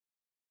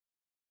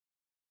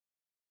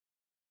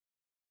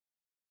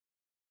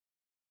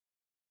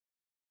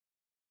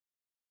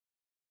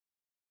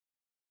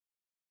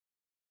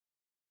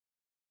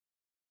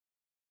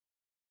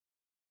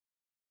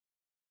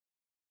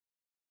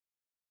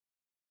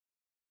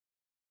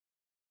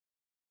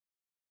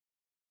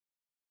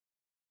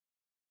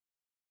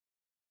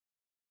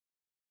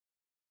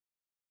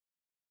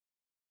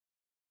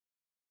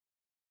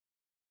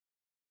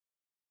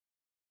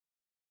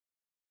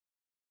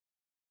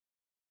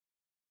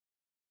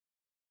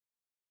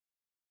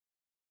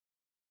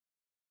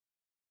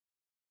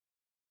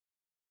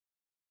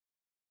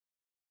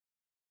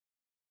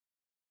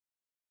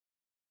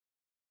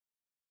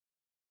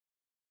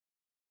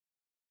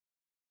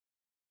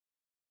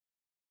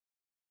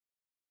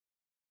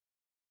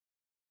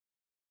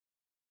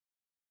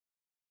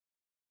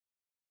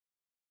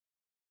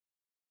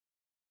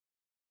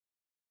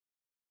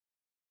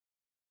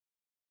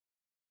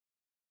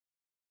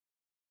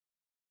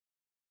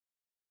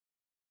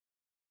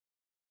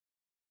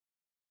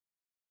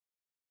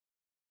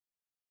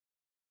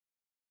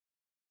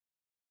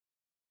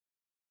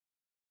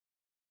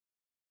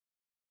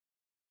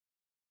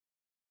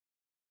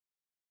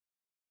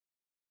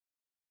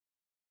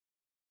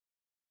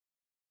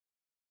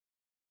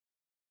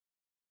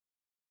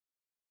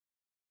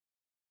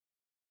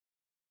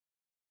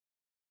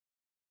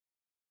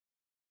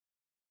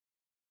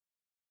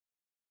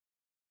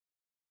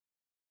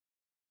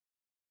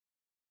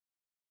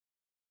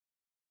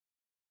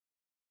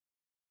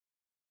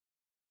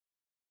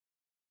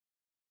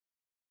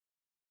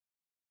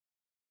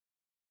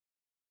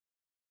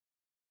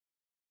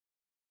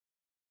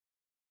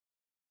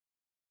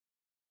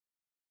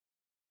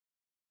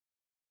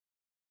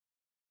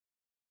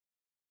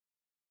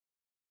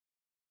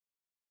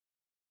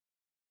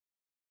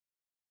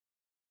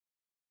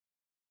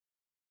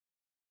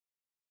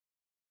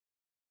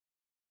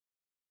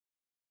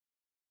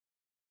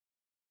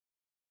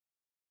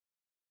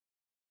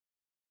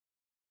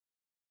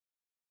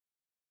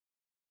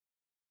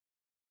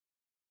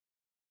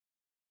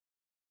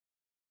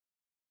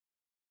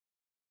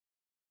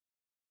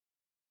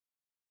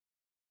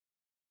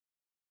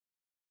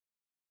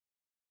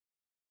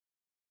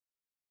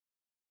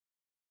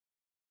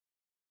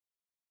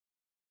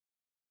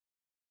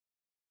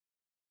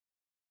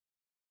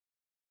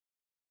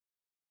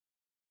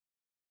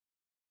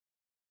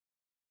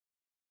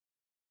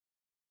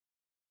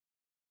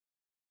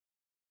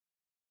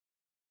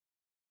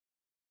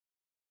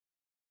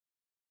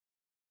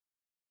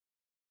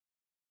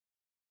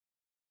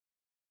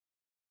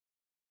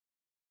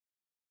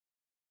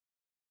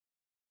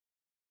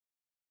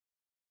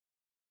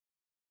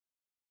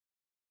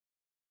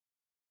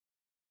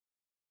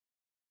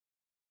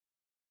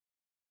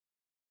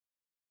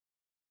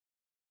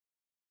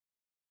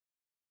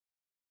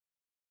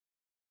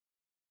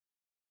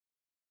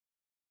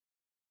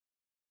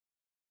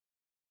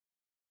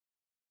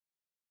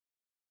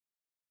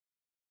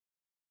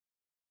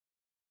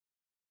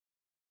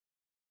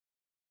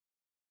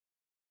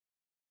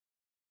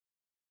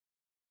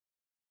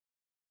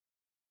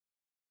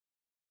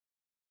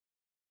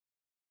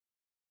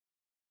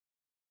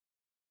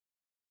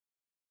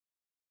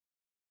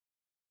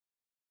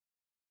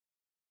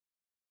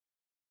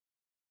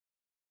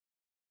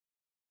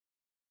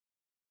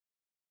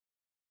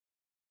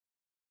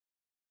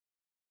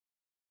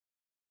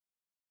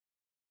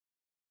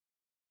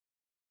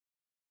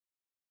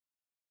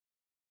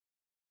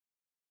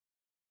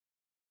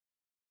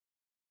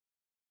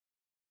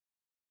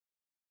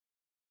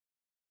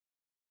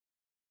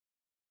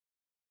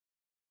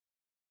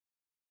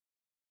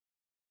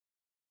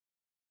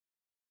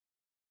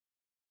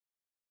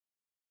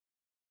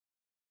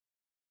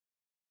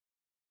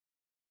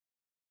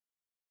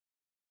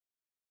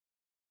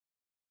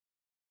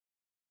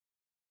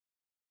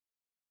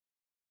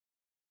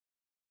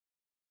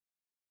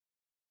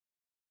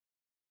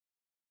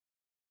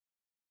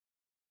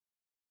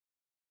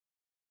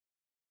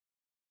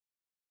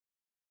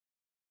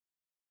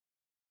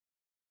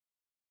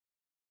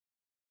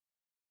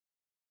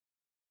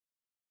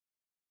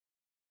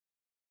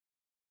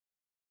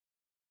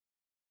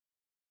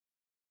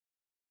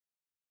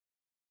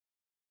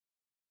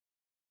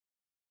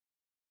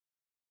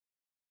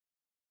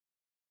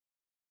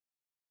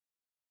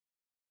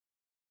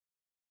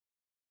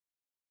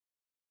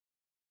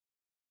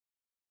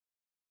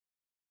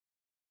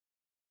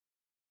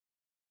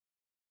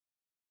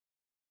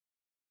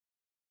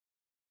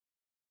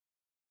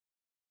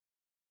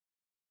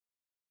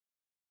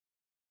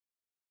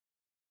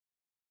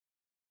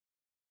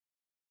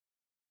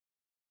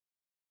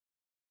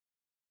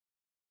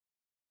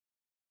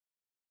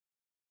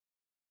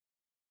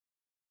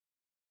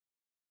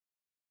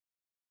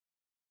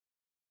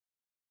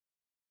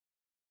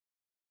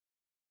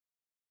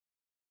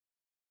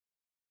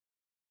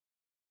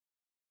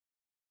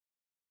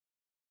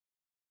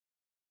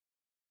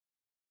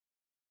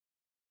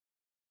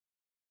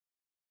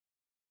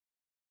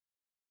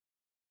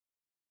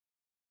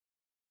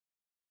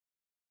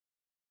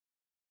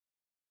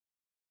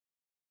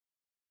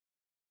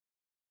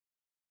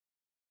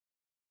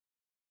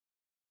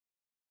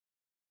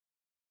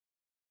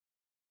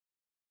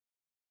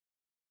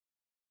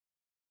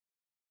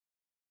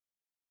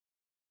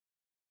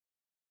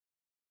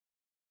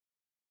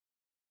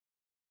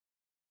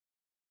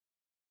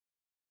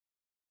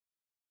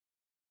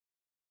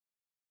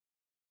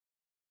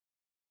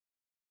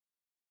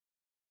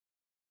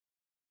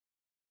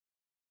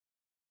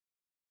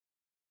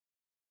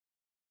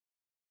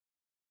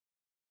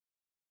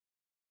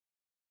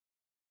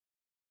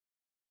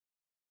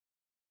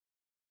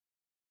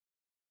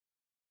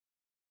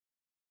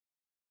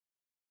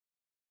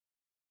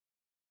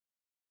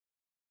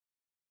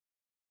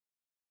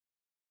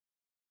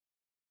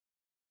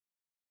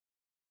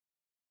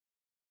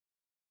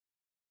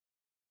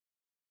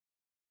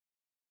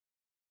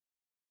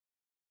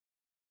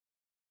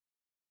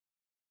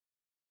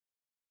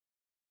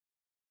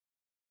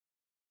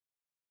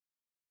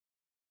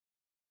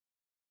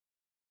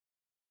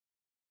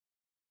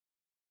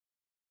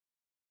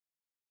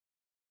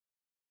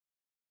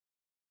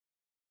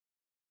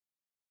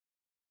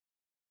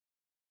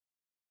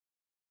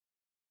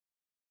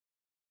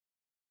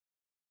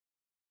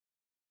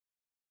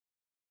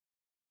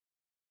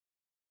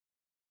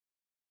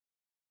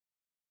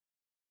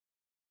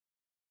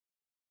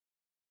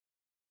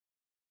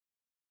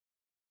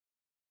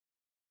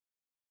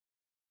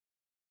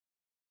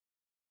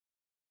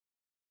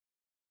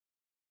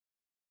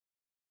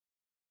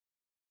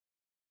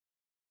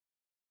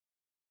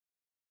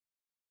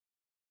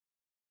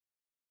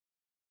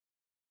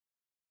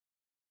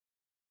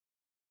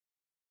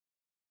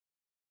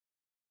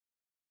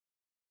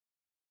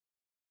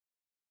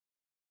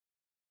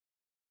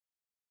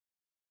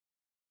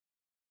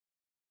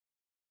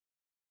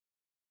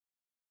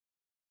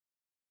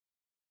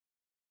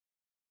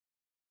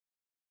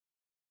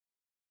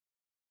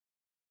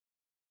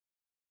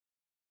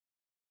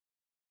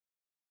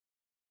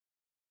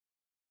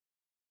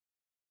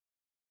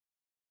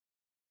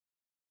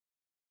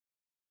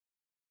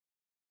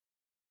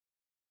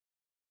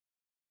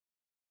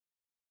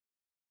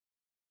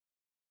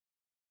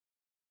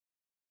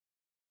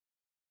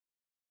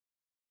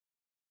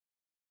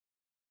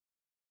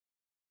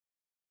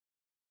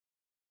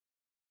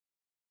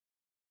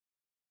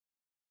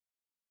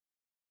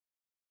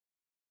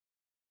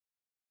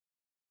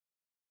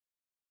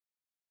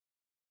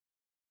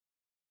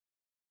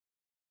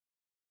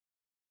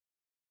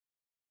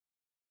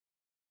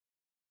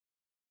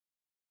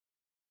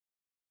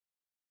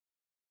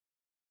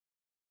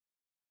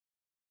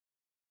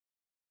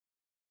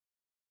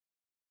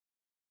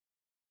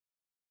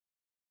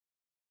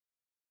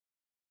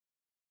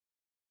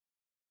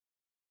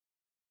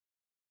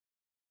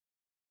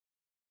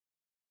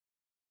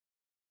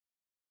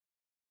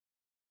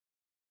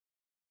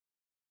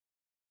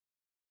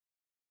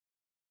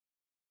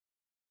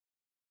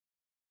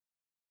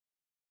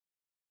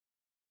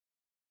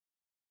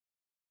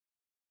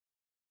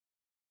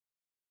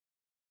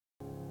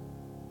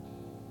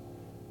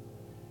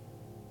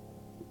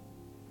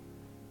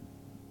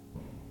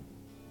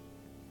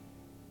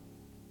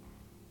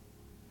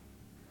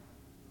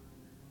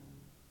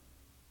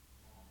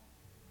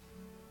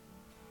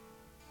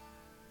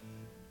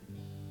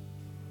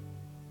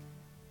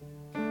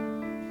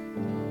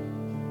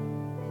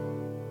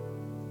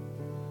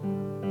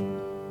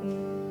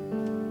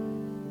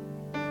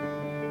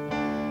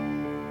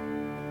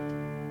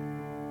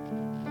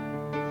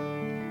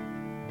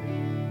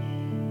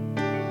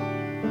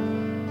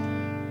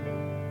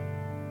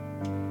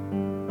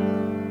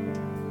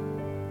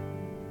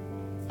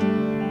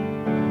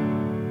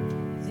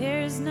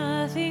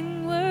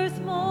nothing worth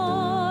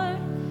more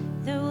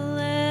that will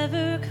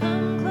ever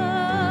come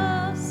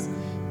close.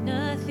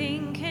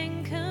 Nothing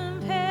can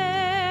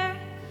compare.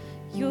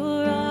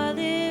 You're our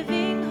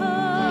living hope.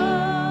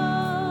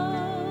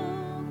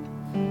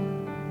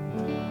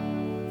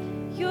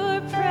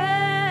 Your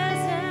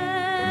presence,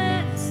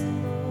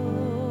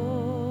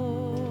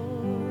 Lord.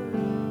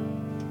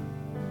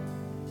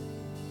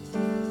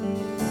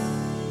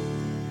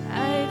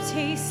 I've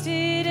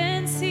tasted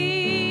and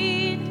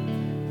seen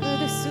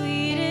the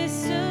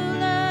sweetest of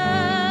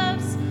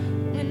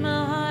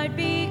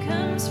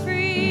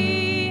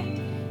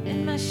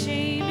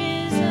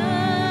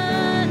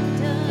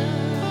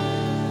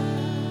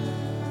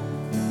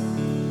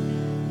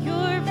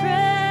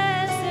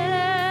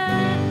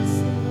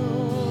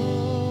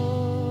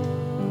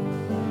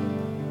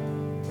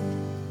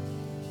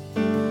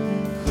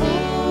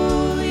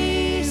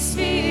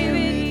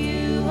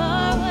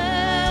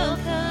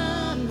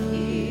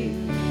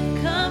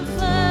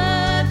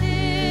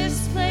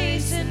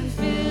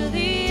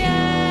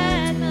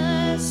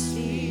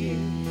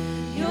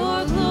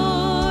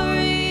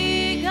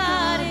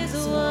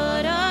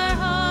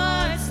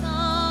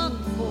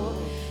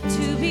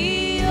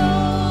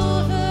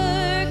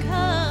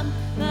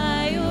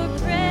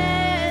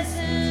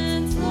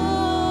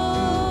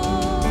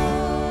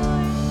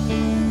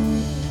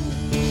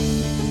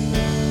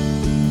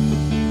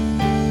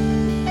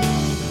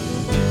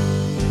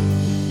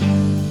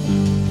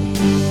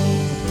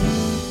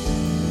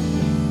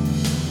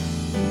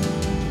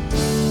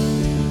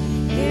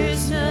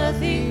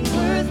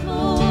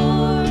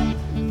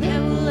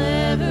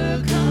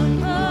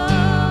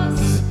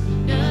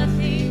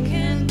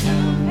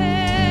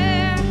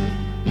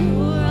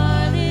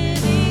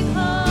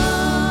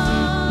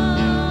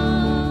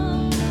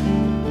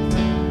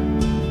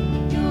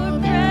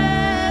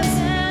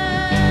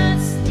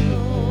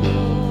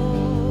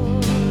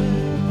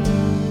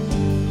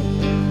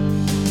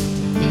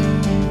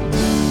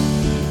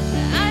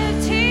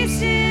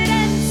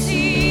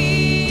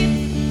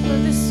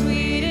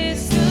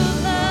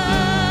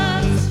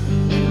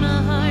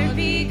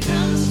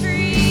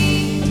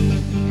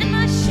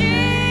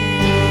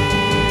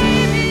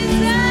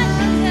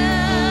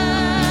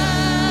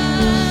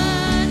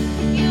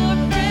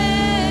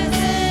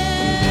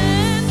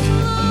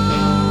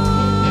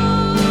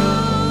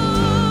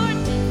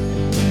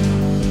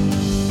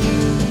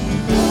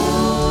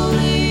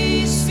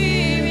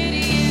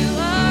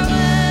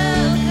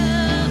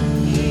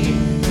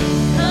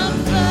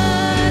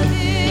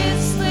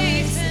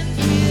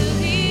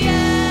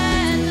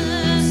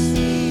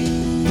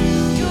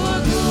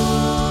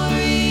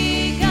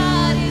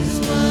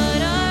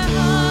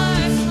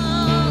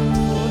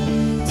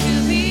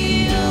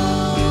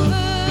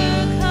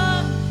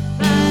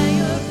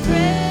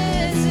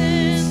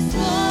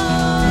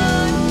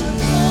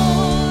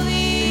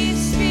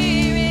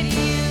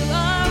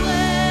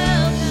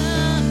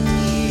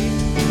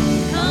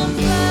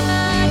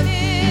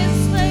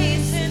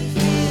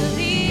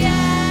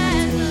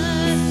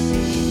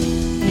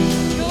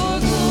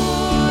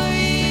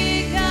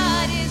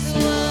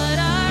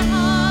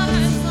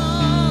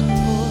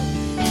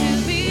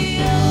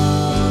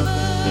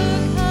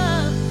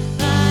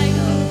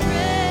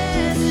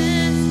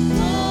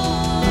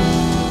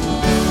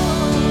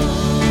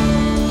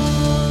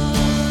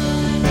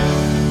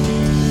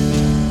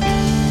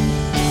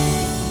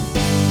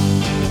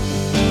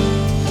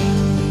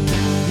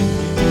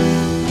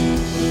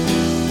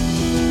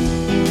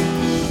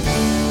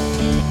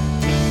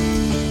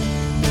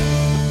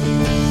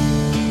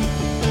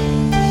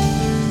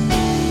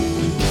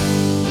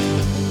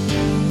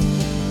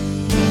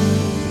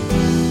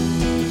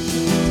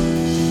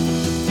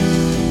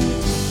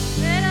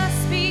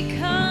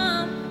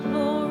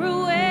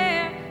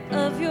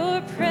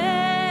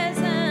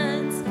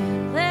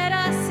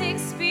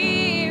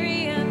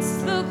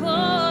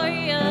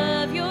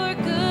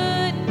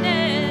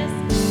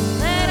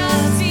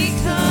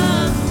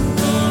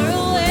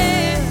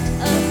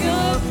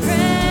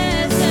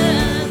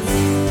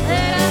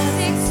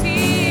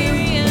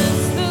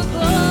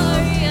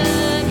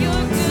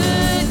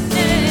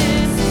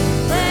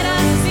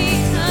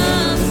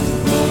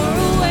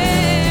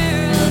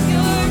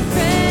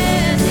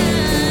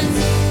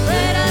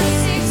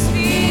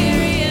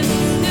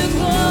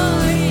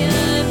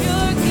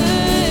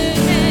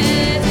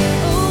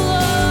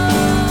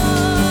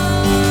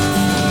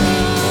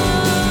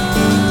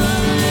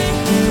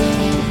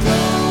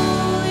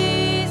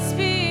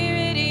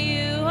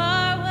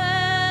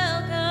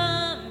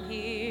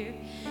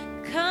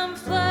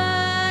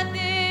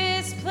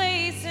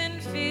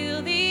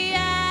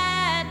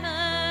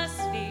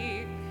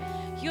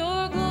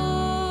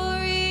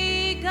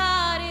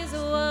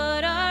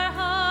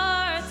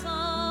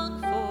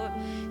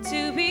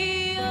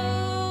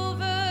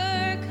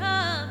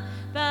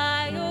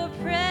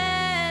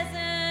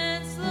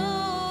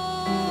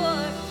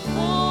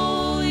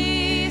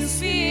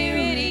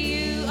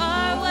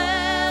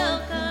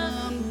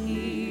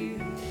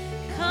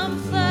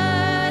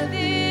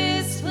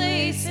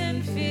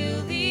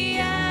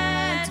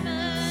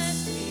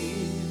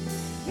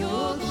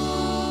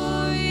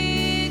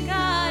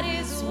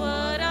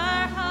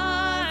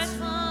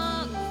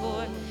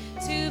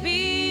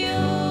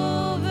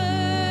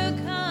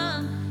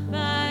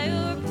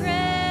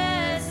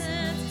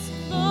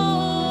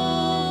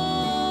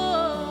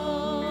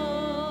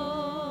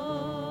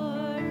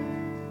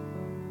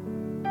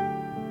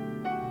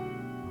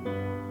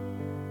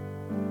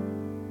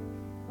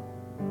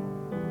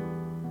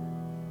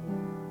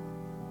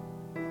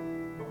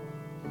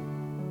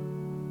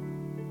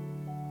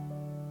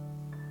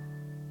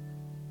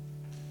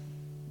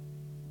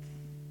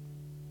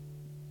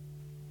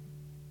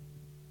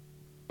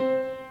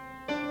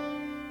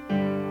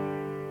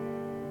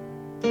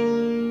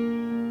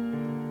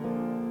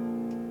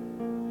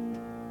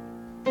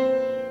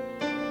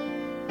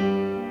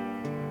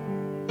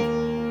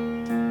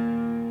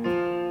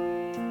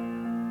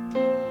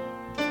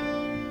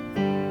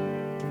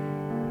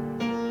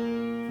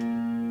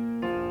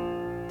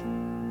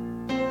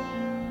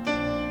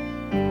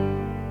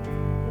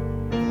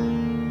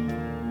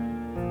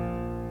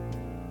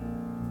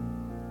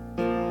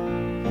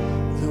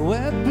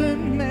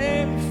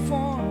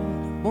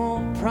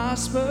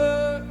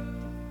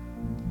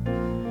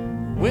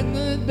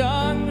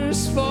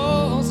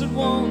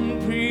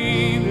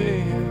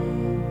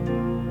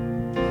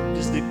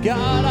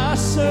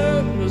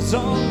serve knows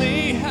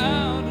only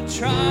how to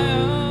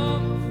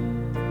triumph.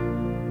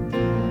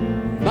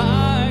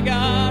 My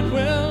God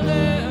will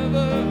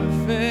never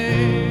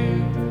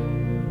fail.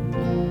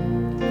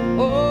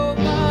 Oh,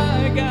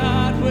 my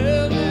God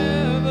will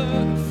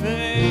never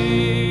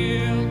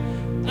fail.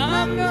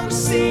 I'm gonna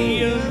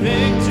see a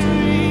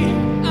victory.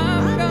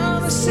 I'm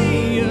gonna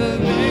see a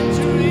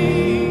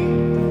victory.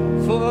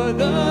 For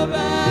the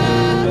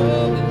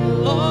battle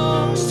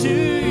belongs to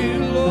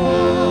you,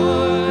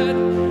 Lord.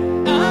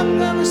 I'm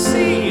gonna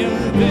see a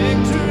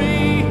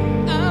victory.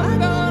 I'm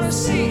gonna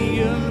see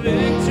a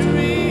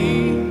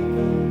victory.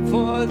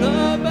 For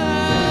the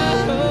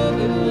battle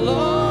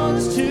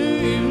belongs to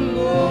you,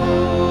 Lord.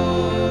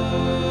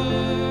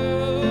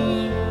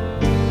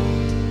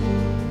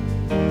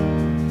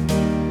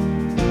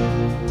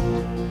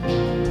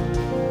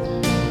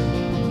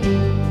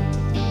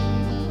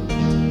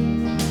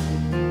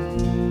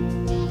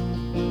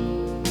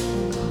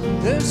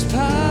 There's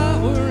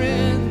power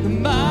in the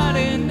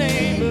mighty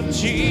name of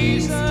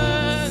Jesus.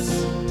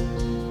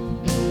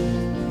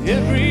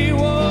 Every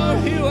war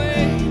he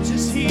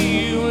wages,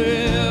 he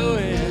will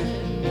win.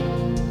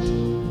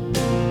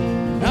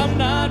 I'm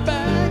not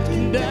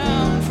backing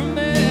down from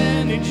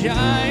any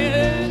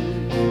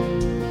giant,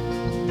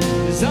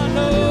 'cause I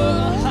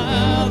know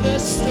how the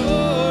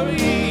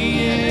story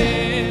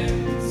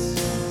ends.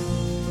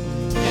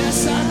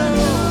 Yes, I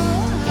know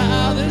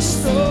how the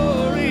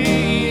story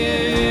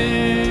ends.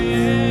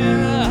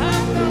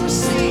 I'm gonna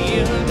see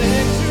a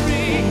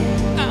victory.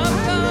 I'm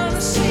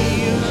gonna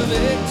see a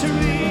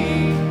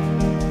victory.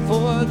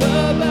 For the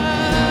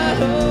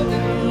battle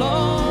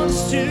belongs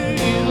to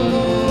you,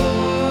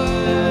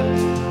 Lord.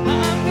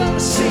 I'm gonna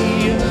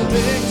see a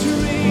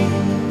victory.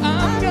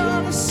 I'm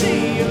gonna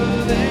see a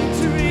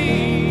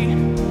victory.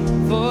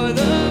 For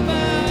the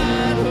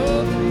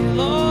battle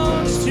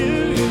belongs to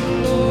you,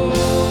 Lord.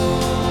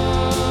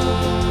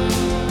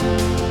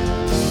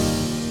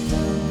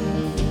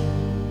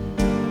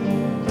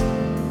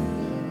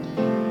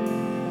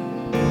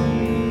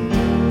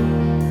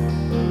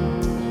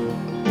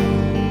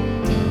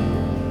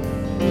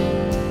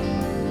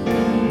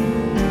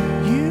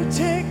 You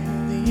take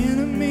the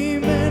enemy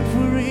meant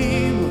for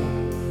evil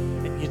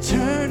and you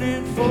turn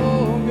it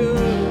for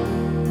good.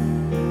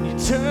 You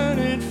turn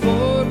it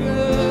for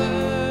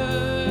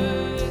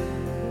good.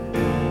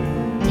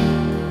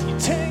 You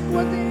take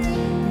what the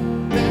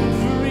enemy meant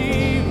for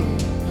evil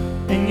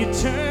and you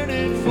turn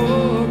it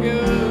for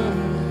good.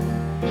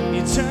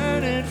 You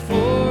turn it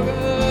for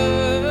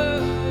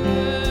good.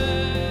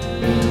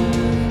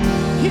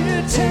 You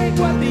take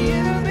what the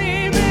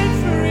enemy meant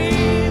for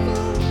evil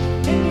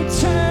and you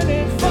turn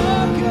it for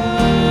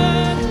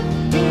good.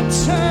 You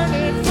turn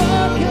it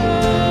for good.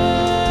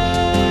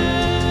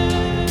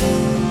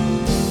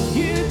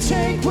 You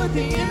take what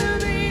the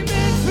enemy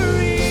meant for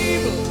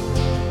evil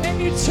and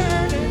you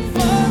turn it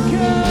for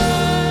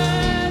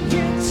good.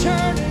 You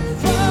turn it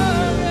for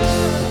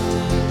good.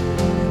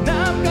 And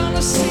I'm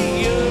gonna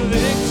see a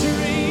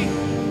victory.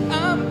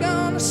 I'm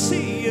gonna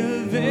see a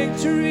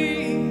victory.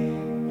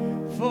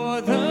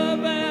 For the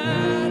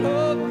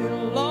battle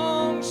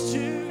belongs to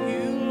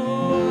you,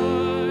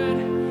 Lord.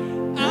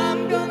 I'm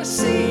gonna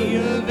see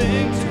a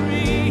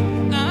victory.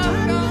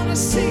 I'm gonna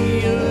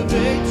see a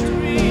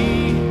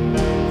victory.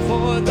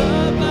 For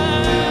the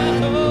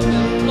battle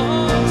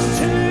belongs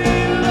to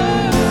you,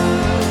 Lord.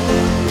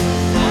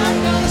 I'm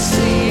gonna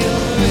see a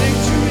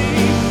victory.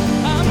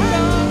 I'm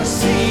gonna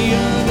see a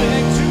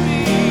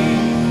victory.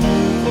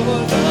 For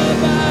the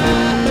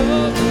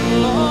battle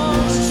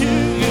belongs to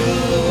you,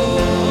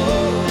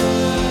 Lord.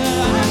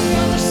 I'm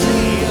gonna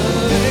see a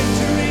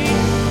victory.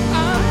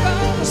 I'm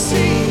gonna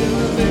see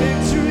a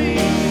victory.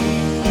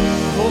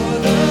 For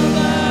the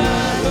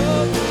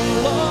battle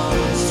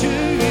belongs to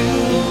you,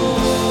 Lord.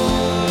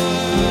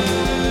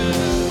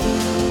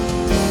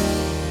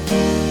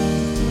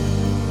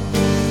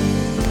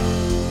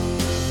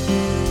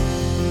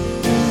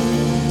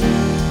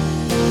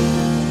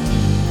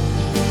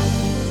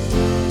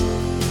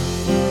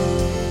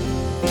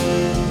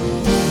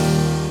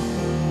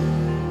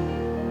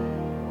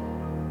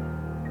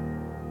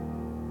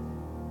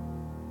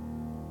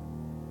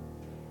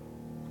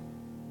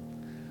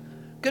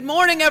 Good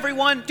morning,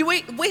 everyone.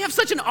 We have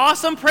such an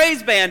awesome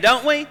praise band,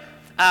 don't we?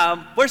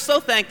 We're so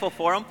thankful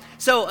for them.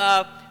 So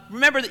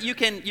remember that you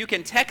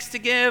can text to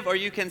give, or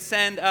you can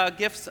send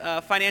gifts,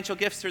 financial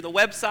gifts through the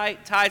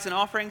website, tithes and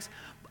offerings.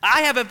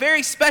 I have a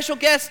very special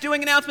guest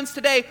doing announcements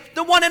today,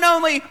 the one and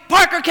only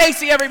Parker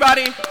Casey,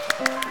 everybody.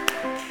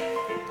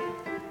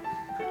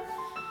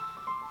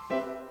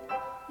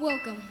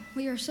 Welcome.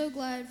 We are so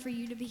glad for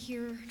you to be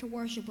here to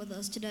worship with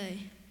us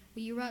today.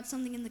 Will you write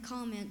something in the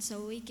comments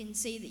so we can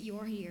see that you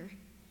are here?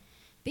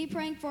 Be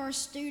praying for our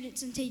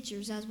students and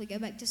teachers as we go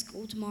back to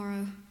school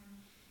tomorrow.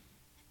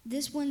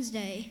 This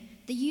Wednesday,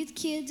 the youth,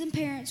 kids, and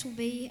parents will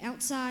be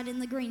outside in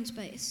the green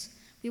space.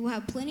 We will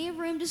have plenty of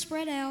room to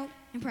spread out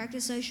and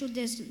practice social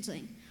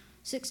distancing.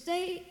 Sixth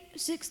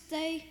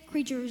day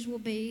creatures will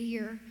be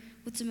here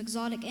with some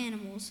exotic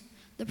animals.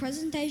 The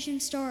presentation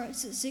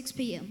starts at 6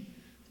 p.m.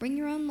 Bring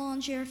your own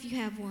lawn chair if you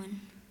have one.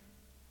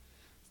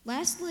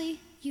 Lastly,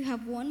 you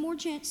have one more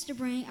chance to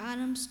bring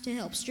items to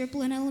help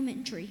Stripling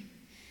Elementary.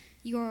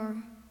 We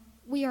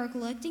are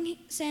collecting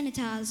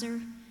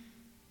sanitizer,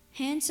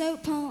 hand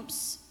soap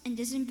pumps, and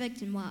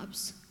disinfectant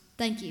wipes.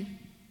 Thank you.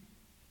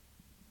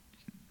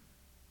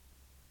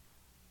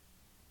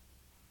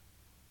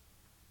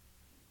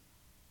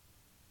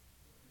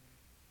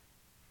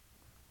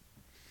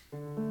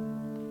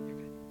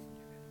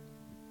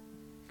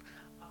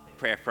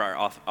 Prayer for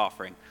our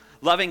offering.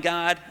 Loving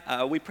God,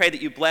 we pray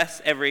that you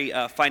bless every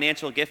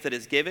financial gift that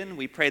is given.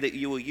 We pray that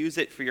you will use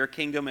it for your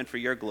kingdom and for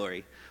your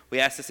glory. We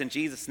ask this in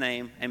Jesus'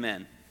 name.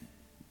 Amen.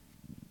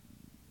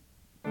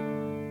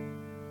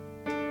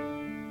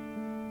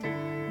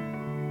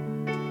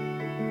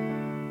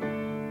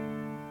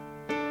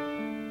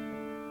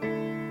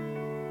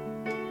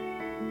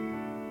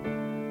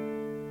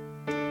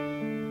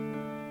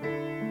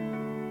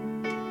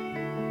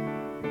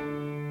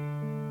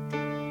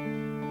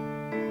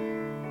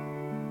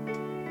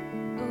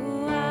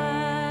 Oh,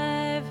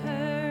 I've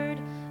heard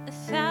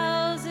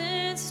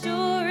 1,000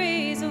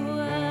 stories of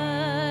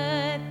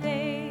what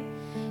they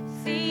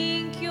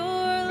think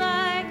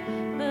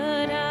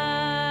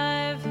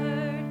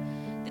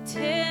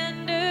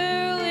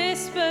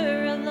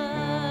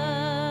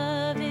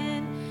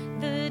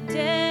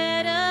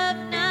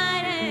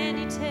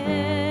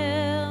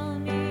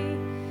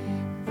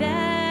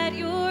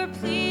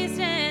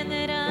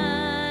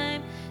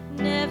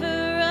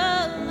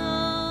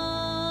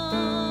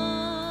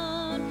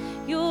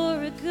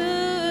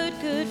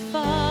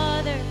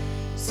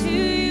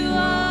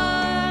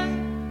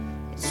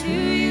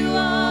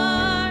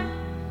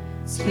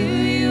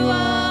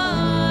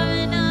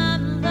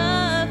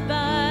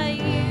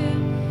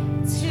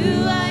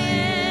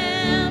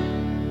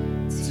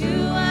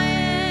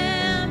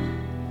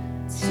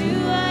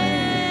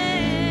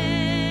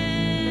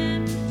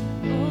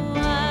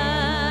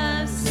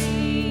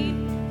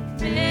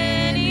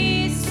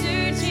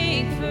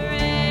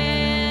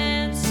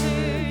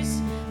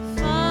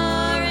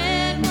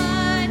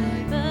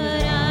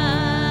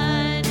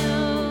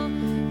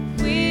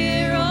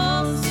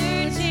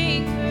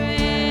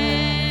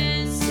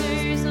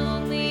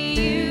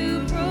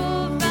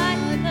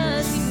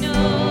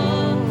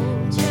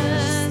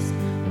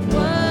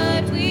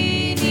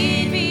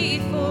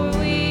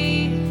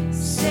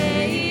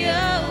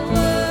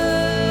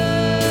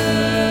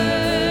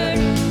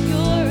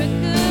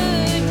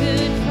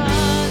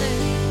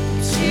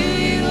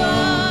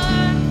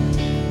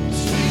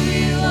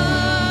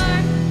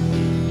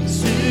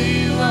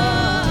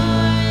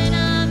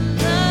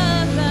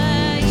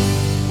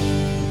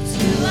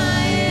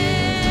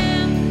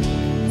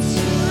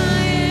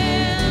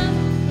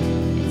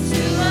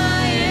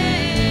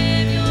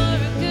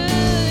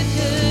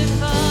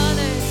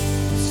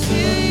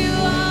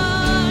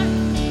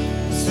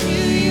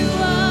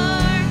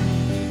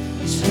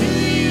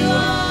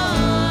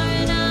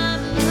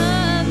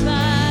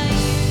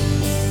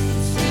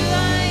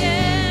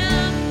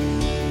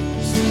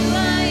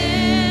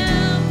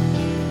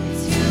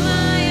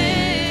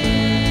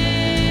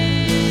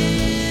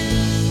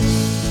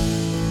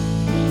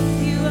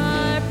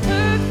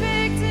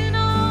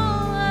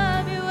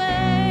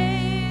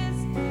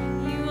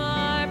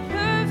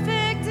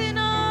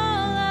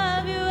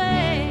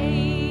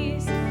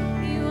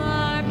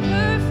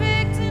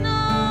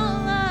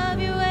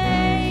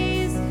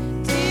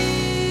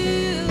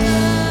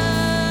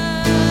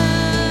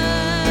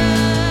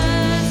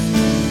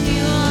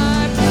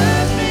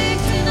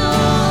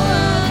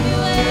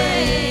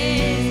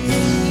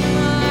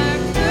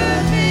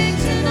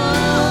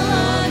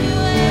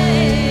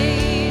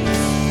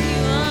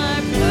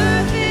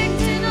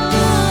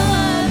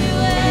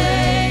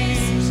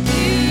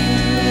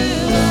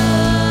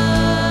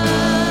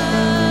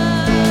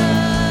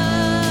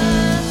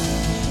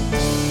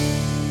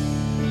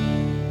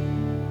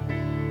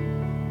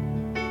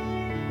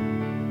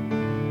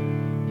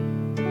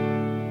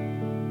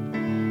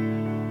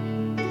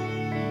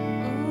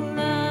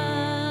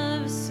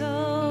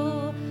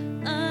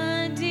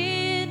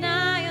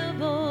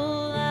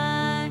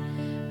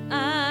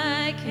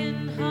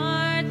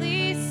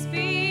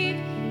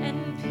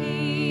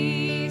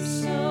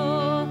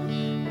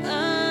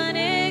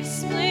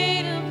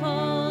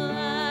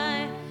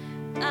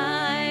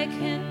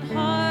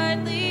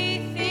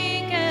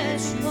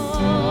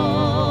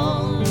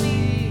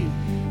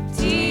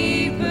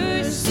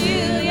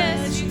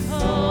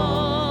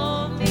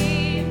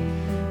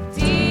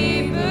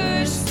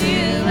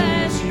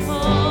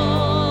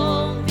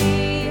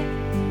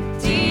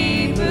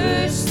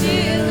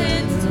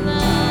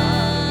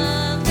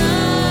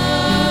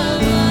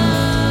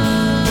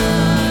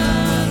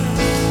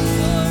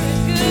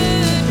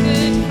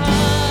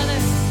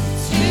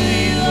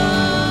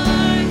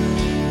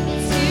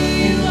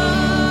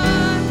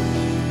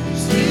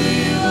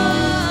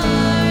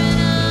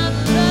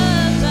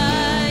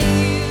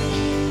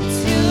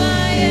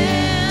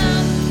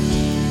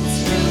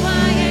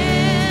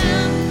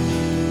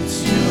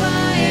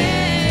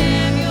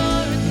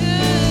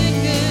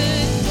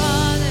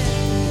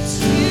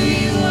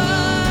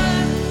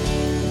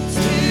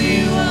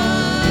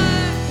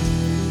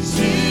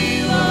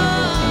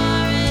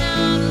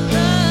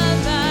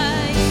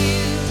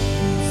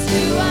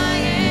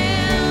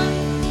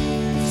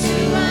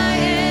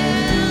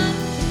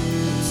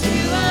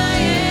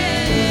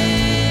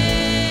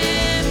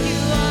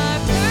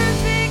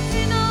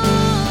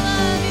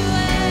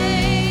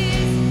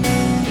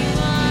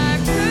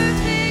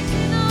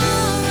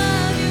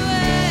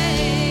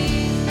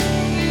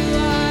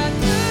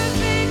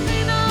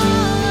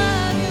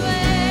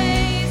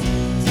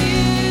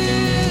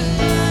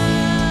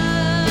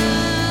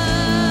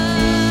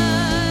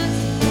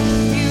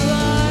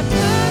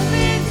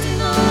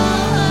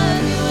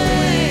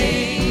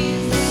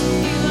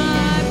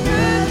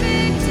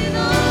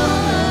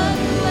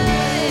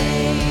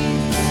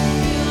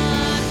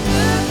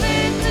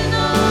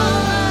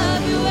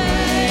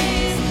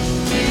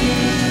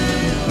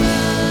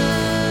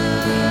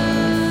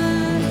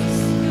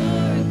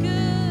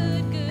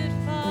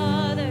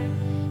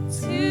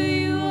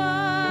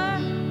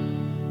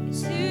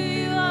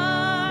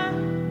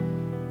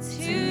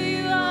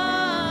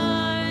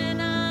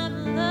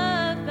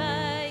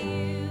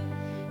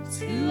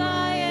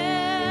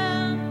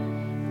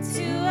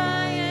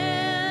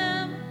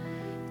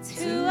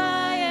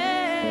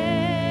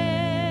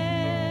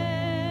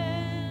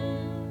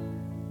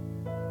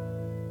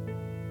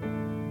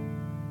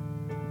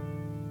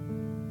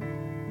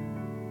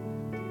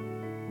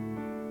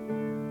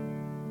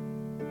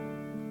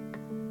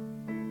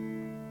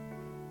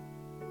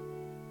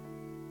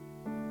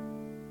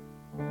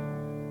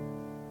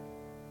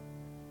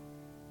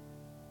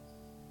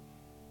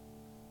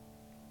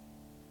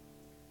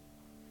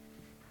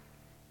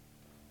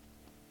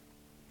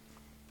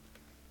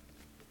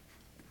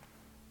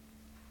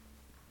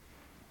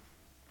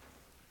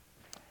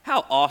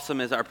How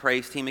awesome is our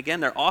praise team again?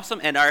 They're awesome.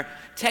 And our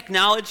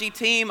technology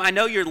team, I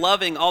know you're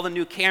loving all the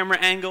new camera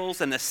angles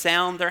and the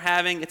sound they're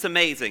having. It's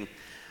amazing.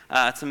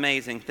 It's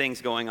amazing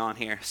things going on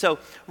here. So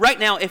right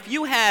now, if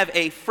you have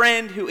a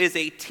friend who is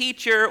a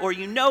teacher, or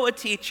you know a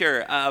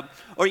teacher,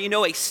 or you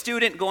know a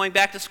student going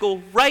back to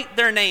school, write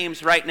their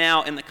names right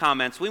now in the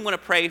comments. We want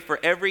to pray for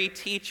every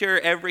teacher,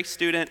 every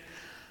student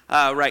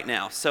right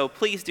now. So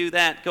please do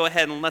that. Go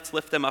ahead and let's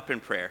lift them up in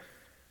prayer.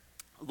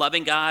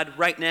 Loving God,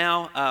 right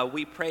now,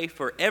 we pray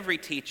for every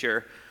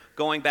teacher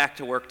going back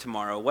to work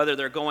tomorrow, whether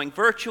they're going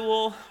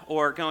virtual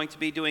or going to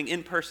be doing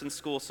in-person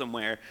school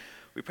somewhere.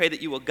 We pray that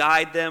you will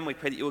guide them. We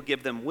pray that you will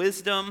give them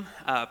wisdom,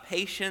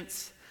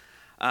 patience.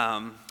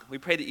 We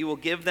pray that you will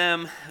give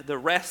them the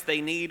rest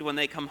they need when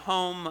they come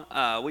home.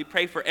 We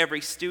pray for every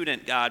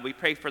student, God. We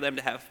pray for them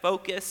to have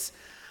focus.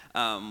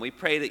 We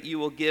pray that you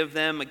will give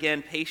them,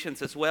 again,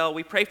 patience as well.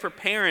 We pray for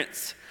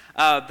parents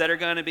that are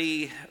going to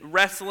be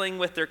wrestling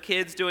with their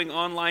kids doing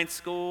online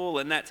school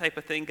and that type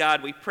of thing.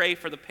 God, we pray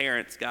for the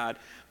parents, God.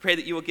 Pray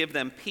that you will give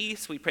them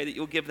peace. We pray that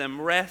you will give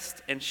them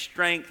rest and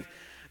strength.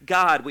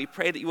 God, we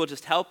pray that you will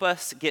just help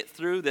us get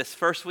through this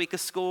first week of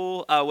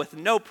school with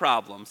no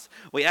problems.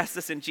 We ask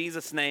this in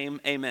Jesus'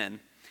 name, amen.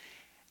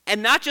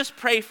 And not just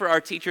pray for our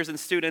teachers and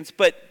students,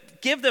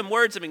 but give them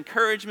words of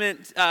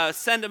encouragement,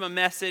 send them a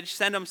message,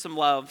 send them some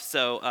love.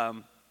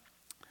 So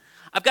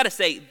I've got to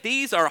say,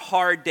 these are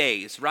hard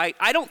days, right?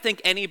 I don't think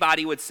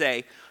anybody would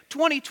say,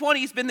 2020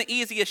 has been the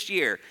easiest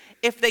year.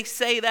 If they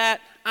say that,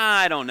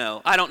 I don't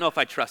know. I don't know if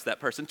I trust that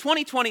person.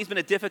 2020 has been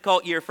a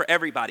difficult year for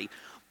everybody.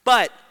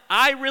 But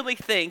I really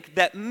think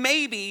that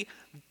maybe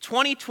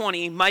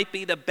 2020 might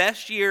be the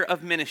best year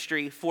of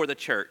ministry for the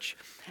church.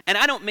 And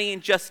I don't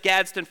mean just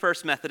Gadsden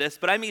First Methodist,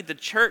 but I mean the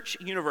church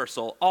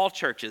universal, all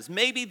churches.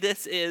 Maybe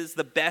this is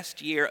the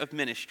best year of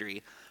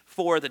ministry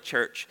for the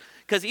church.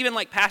 Because even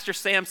like Pastor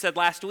Sam said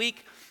last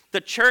week,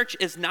 the church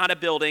is not a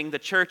building, the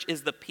church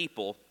is the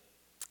people.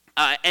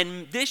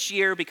 And this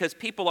year, because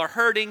people are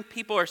hurting,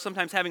 people are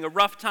sometimes having a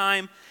rough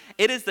time,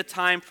 it is the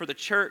time for the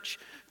church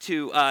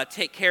to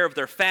take care of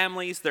their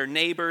families, their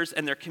neighbors,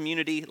 and their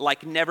community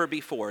like never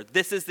before.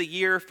 This is the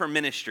year for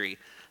ministry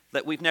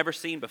that we've never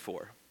seen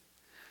before.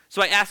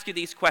 So I ask you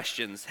these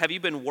questions. Have you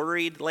been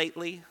worried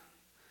lately?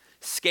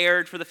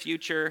 Scared for the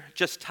future?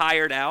 Just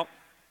tired out?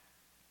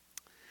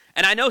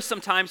 And I know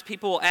sometimes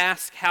people will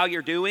ask how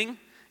you're doing,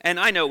 and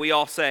I know we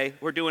all say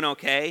we're doing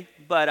okay,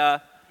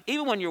 but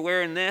even when you're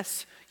wearing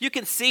this, you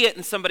can see it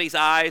in somebody's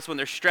eyes when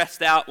they're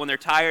stressed out, when they're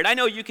tired. I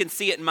know you can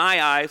see it in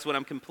my eyes when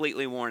I'm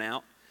completely worn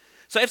out.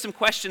 So I have some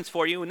questions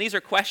for you, and these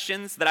are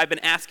questions that I've been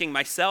asking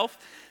myself.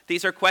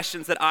 These are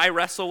questions that I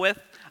wrestle with.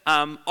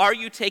 Are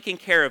you taking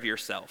care of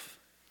yourself?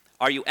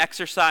 Are you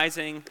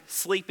exercising,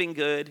 sleeping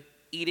good,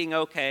 eating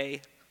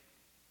okay?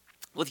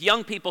 With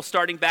young people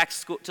starting back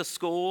to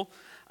school,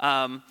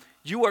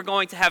 you are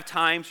going to have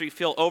times where you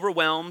feel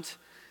overwhelmed.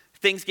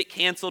 Things get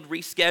canceled,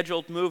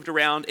 rescheduled, moved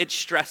around. It's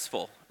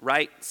stressful,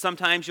 right?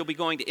 Sometimes you'll be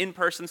going to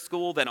in-person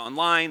school, then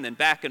online, then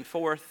back and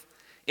forth.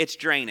 It's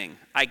draining.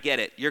 I get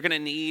it. You're going to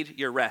need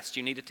your rest.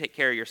 You need to take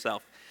care of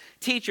yourself.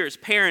 Teachers,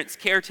 parents,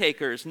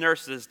 caretakers,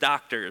 nurses,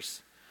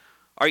 doctors,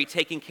 are you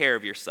taking care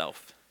of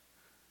yourself?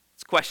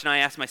 It's a question I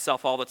ask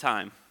myself all the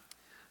time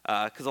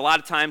because a lot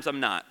of times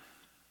I'm not.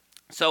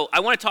 So I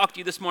want to talk to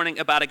you this morning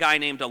about a guy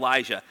named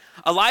Elijah.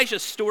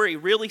 Elijah's story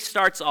really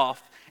starts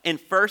off in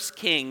 1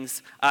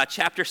 Kings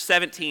chapter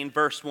 17,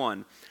 verse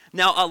 1.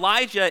 Now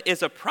Elijah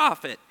is a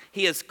prophet.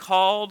 He is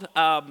called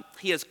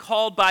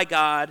by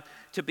God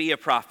to be a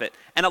prophet.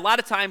 And a lot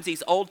of times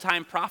these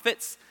old-time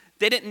prophets,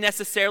 they didn't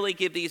necessarily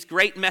give these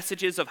great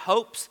messages of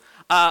hopes.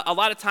 A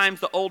lot of times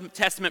the Old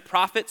Testament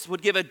prophets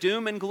would give a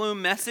doom and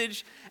gloom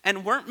message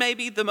and weren't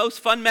maybe the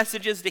most fun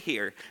messages to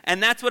hear.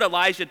 And that's what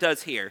Elijah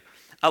does here.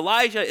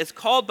 Elijah is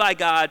called by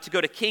God to go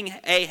to King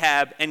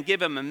Ahab and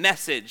give him a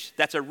message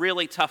that's a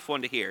really tough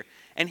one to hear.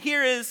 And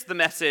here is the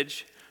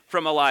message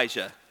from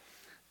Elijah,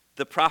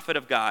 the prophet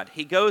of God.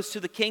 He goes to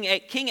the King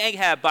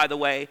Ahab, by the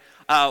way,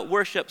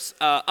 worships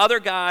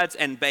other gods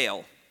and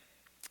Baal.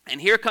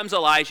 And here comes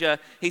Elijah.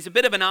 He's a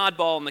bit of an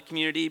oddball in the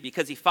community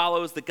because he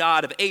follows the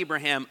God of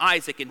Abraham,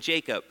 Isaac, and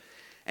Jacob.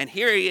 And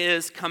here he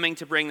is coming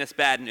to bring this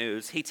bad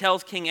news. He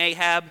tells King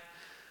Ahab,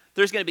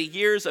 there's going to be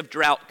years of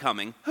drought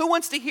coming. Who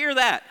wants to hear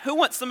that? Who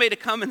wants somebody to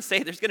come and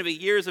say there's going to be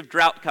years of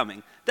drought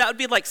coming? That would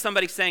be like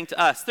somebody saying to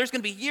us, there's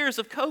going to be years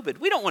of COVID.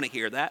 We don't want to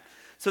hear that.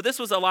 So this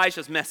was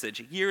Elijah's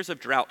message, years of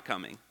drought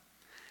coming.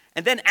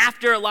 And then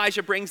after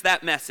Elijah brings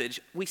that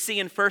message, we see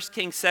in 1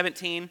 Kings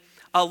 17,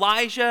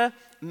 Elijah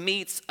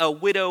meets a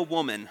widow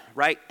woman,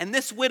 right? And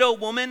this widow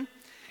woman,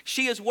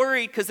 she is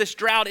worried because this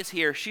drought is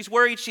here. She's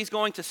worried she's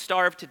going to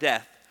starve to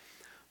death.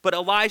 But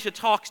Elijah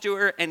talks to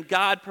her, and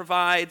God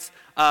provides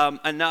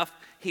enough.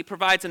 He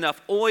provides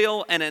enough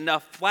oil and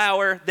enough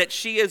flour that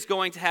she is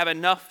going to have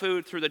enough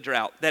food through the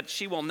drought, that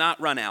she will not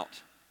run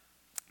out.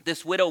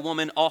 This widow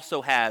woman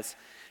also has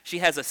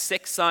a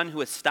sick son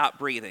who has stopped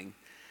breathing.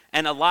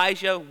 And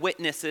Elijah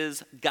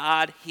witnesses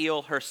God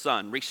heal her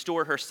son,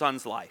 restore her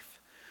son's life.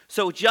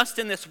 So just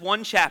in this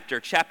one chapter,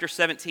 chapter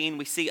 17,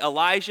 we see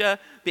Elijah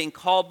being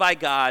called by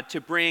God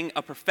to bring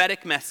a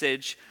prophetic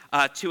message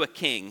to a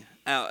king.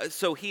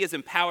 So he is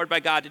empowered by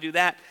God to do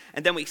that.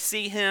 And then we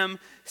see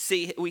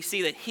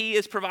that he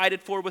is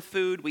provided for with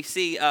food. We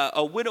see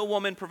a widow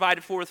woman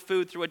provided for with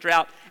food through a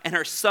drought, and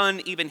her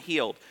son even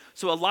healed.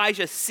 So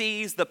Elijah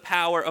sees the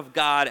power of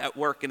God at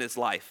work in his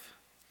life.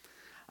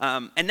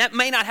 And that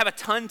may not have a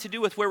ton to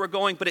do with where we're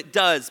going, but it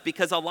does,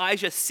 because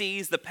Elijah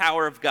sees the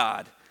power of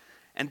God.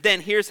 And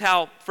then here's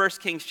how 1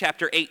 Kings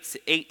chapter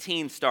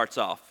 18 starts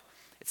off.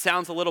 It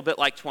sounds a little bit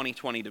like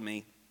 2020 to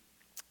me.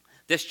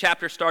 This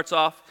chapter starts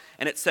off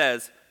and it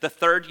says, the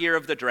third year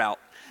of the drought.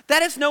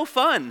 That is no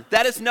fun.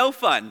 That is no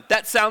fun.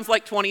 That sounds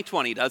like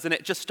 2020, doesn't it?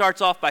 It just starts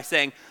off by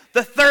saying,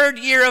 the third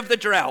year of the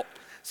drought.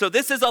 So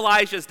this is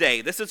Elijah's day.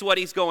 This is what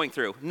he's going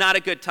through. Not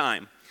a good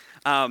time.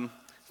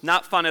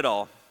 Not fun at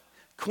all.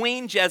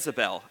 Queen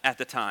Jezebel at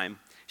the time,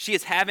 she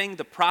is having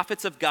the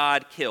prophets of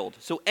God killed.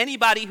 So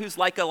anybody who's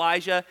like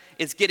Elijah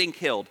is getting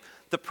killed.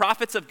 The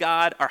prophets of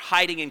God are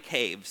hiding in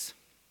caves.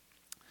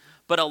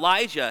 But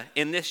Elijah,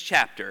 in this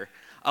chapter,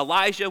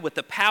 Elijah, with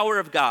the power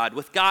of God,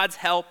 with God's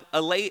help,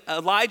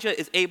 Elijah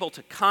is able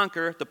to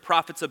conquer the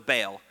prophets of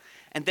Baal.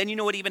 And then you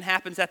know what even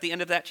happens at the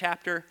end of that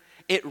chapter?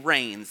 It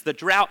rains. The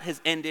drought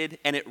has ended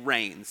and it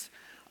rains.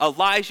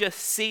 Elijah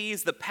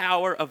sees the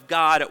power of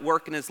God at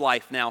work in his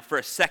life now for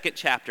a second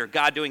chapter,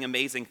 God doing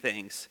amazing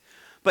things.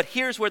 But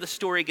here's where the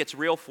story gets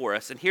real for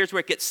us, and here's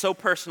where it gets so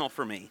personal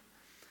for me.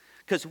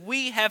 Because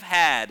we have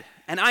had,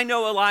 and I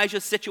know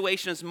Elijah's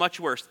situation is much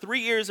worse,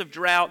 3 years of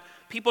drought,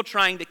 people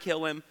trying to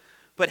kill him.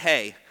 But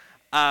hey,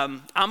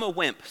 I'm a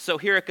wimp, so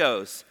here it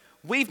goes.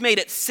 We've made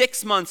it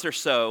 6 months or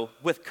so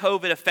with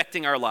COVID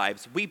affecting our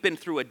lives. We've been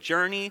through a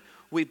journey.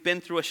 We've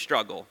been through a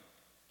struggle.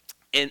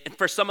 And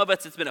for some of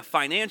us, it's been a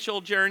financial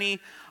journey,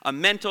 a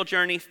mental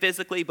journey,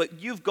 physically, but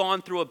you've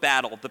gone through a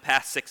battle the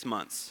past 6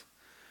 months.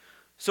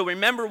 So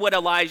remember what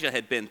Elijah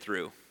had been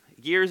through,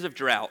 years of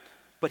drought,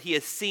 but he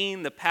has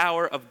seen the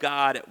power of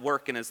God at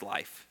work in his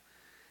life.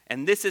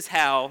 And this is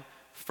how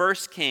 1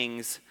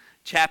 Kings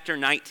chapter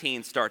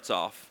 19 starts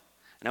off.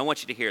 And I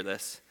want you to hear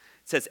this.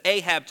 It says,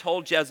 Ahab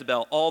told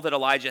Jezebel all that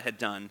Elijah had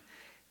done,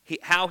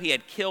 how he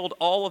had killed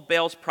all of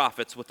Baal's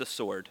prophets with the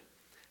sword.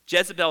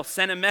 Jezebel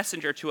sent a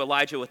messenger to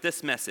Elijah with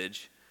this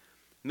message,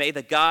 may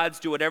the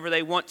gods do whatever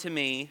they want to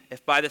me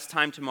if by this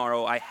time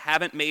tomorrow I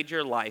haven't made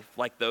your life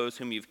like those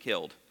whom you've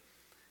killed.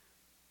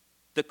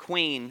 The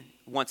queen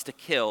wants to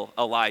kill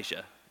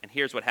Elijah, and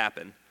here's what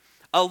happened.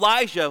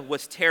 Elijah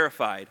was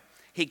terrified.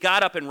 He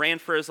got up and ran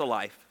for his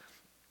life.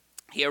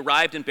 He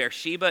arrived in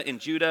Beersheba in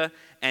Judah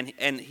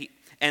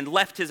and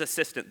left his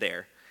assistant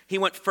there. He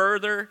went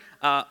further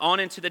on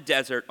into the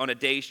desert on a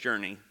day's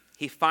journey.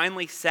 He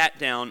finally sat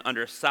down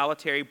under a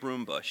solitary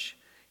broom bush.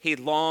 He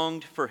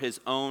longed for his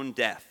own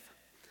death.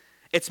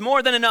 It's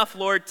more than enough,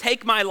 Lord.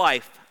 Take my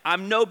life.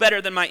 I'm no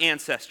better than my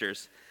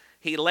ancestors.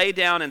 He lay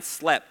down and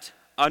slept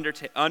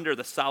under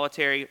the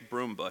solitary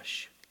broom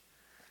bush.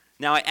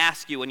 Now I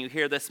ask you, when you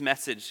hear this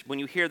message, when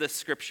you hear this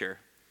scripture,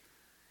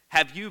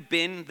 have you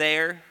been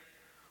there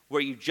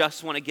where you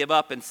just want to give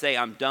up and say,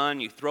 I'm done?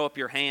 You throw up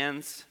your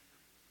hands.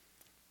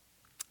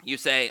 You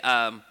say,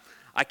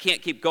 I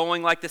can't keep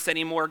going like this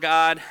anymore,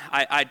 God.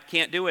 I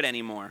can't do it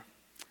anymore.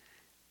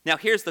 Now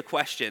here's the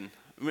question.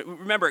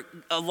 Remember,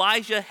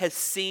 Elijah has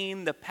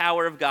seen the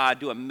power of God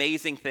do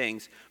amazing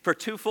things for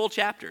 2 full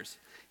chapters.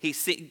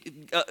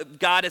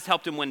 God has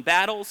helped him win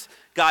battles.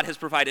 God has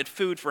provided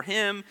food for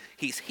him.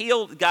 He's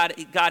healed. God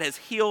has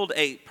healed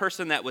a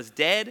person that was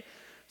dead.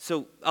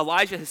 So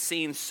Elijah has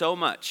seen so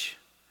much.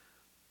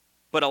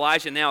 But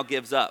Elijah now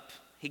gives up.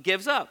 He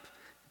gives up.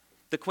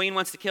 The queen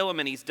wants to kill him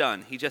and he's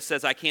done. He just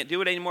says, I can't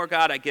do it anymore,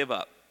 God, I give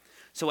up.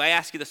 So I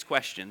ask you this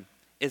question.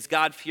 Is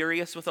God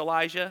furious with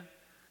Elijah?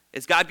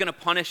 Is God going to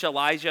punish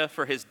Elijah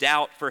for his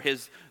doubt, for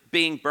his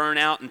being burnt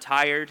out and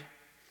tired?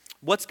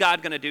 What's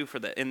God going to do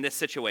in this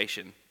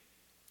situation?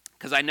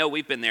 Because I know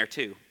we've been there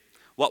too.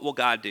 What will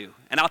God do?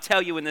 And I'll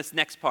tell you in this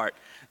next part,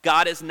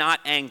 God is not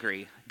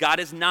angry. God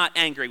is not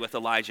angry with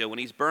Elijah when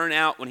he's burnt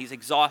out, when he's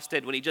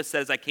exhausted, when he just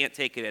says, I can't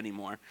take it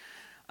anymore.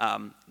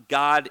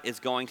 God is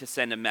going to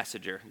send a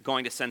messenger,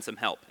 going to send some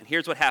help. And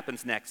here's what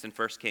happens next in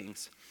 1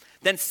 Kings.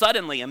 Then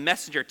suddenly a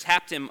messenger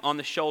tapped him on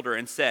the shoulder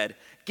and said,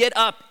 get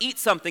up, eat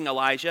something,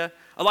 Elijah.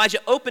 Elijah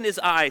opened his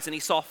eyes and he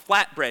saw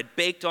flatbread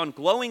baked on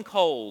glowing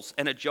coals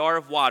and a jar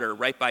of water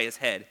right by his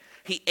head.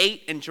 He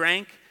ate and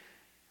drank,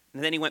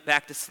 and then he went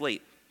back to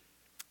sleep.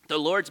 The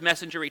Lord's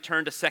messenger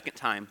returned a second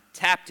time,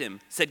 tapped him,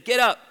 said, get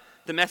up.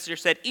 The messenger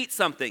said, eat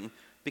something,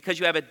 because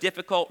you have a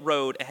difficult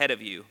road ahead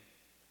of you.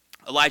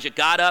 Elijah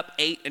got up,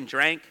 ate and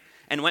drank,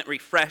 and went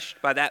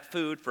refreshed by that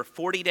food for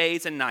 40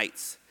 days and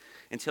nights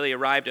until he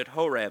arrived at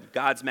Horeb,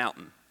 God's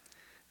mountain.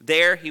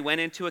 There he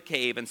went into a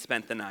cave and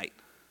spent the night.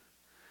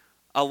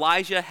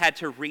 Elijah had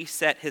to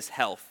reset his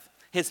health,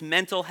 his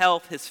mental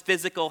health, his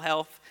physical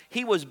health.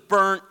 He was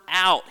burnt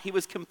out. He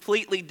was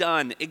completely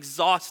done,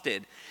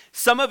 exhausted.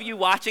 Some of you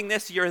watching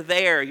this, you're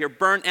there. You're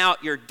burnt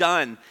out. You're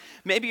done.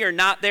 Maybe you're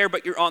not there,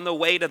 but you're on the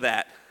way to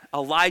that.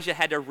 Elijah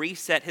had to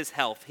reset his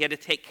health. He had to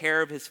take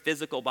care of his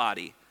physical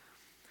body.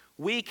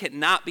 We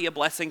cannot be a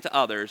blessing to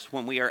others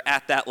when we are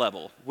at that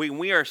level. When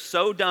we are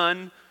so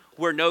done,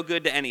 we're no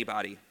good to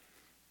anybody.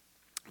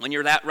 When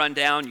you're that run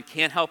down, you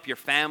can't help your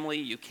family,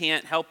 you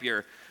can't help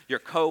your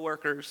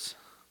coworkers.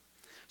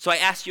 So I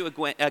ask you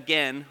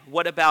again,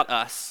 what about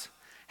us?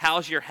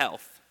 How's your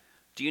health?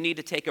 Do you need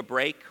to take a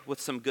break with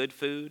some good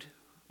food,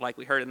 like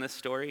we heard in this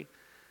story?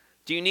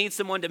 Do you need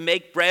someone to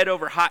make bread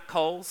over hot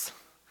coals?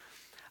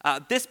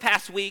 This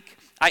past week,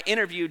 I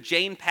interviewed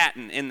Jane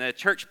Patton in the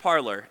church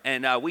parlor,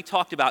 and we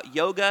talked about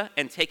yoga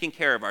and taking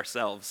care of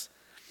ourselves.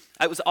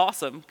 It was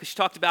awesome because she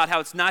talked about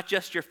how it's not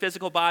just your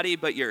physical body,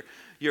 but your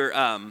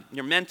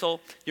mental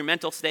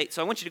state.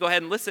 So I want you to go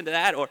ahead and listen to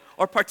that,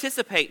 or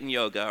participate in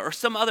yoga or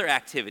some other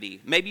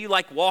activity. Maybe you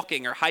like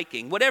walking or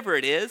hiking, whatever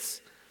it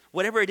is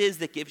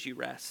that gives you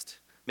rest.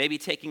 Maybe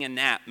taking a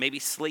nap, maybe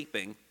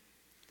sleeping.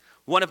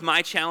 One of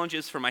my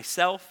challenges for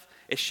myself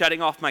is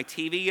shutting off my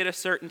TV at a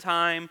certain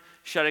time,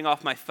 shutting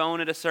off my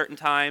phone at a certain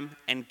time,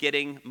 and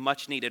getting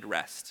much needed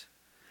rest.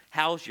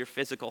 How's your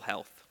physical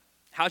health?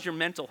 How's your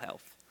mental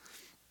health?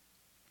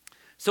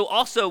 So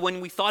also,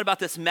 when we thought about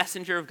this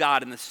messenger of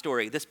God in this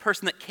story, this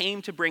person that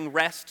came to bring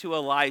rest to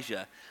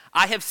Elijah,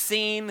 I have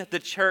seen the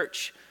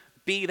church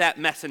be that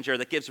messenger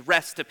that gives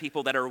rest to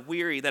people that are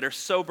weary, that are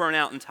so burnt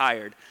out and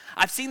tired.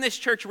 I've seen this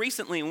church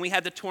recently when we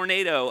had the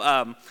tornado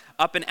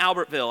up in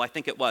Albertville, I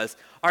think it was.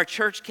 Our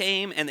church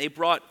came and they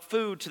brought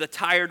food to the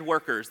tired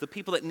workers, the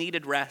people that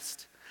needed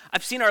rest.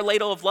 I've seen Our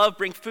Ladle of Love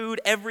bring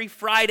food every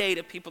Friday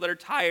to people that are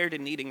tired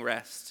and needing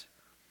rest.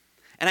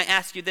 And I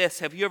ask you this,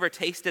 have you ever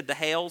tasted the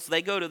Hales?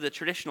 They go to the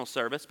traditional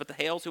service, but the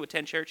Hales who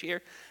attend church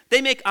here, they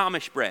make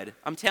Amish bread.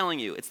 I'm telling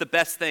you, it's the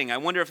best thing. I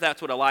wonder if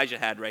that's what Elijah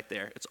had right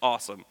there. It's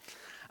awesome.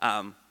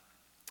 And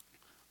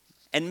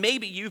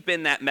maybe you've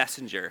been that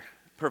messenger,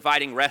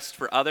 providing rest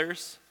for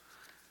others.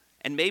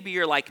 And maybe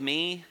you're like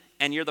me,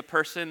 and you're the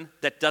person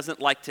that doesn't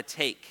like to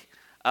take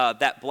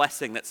that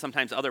blessing that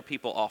sometimes other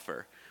people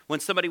offer. When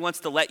somebody wants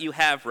to let you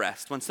have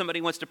rest, when somebody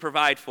wants to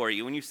provide for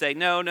you, when you say,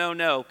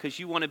 no, because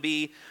you want to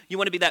be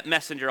that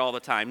messenger all the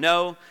time.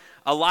 No,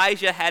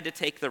 Elijah had to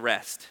take the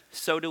rest.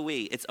 So do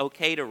we. It's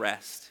okay to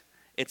rest.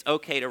 It's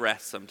okay to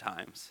rest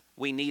sometimes.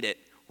 We need it.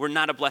 We're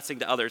not a blessing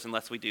to others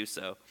unless we do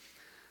so.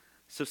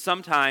 So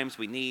sometimes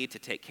we need to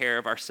take care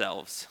of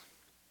ourselves.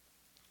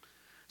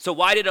 So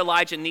why did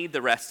Elijah need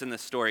the rest in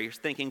this story? You're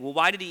thinking, well,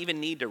 why did he even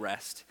need to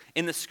rest?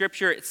 In the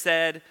scripture, it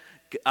said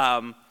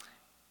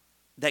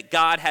that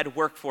God had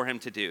work for him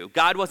to do.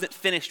 God wasn't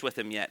finished with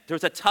him yet. There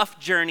was a tough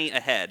journey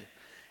ahead.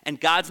 And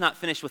God's not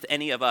finished with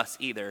any of us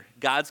either.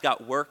 God's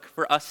got work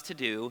for us to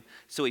do,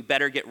 so we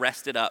better get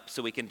rested up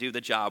so we can do the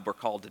job we're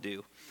called to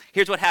do.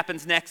 Here's what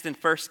happens next in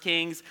 1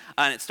 Kings,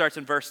 and it starts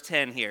in verse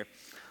 10 here.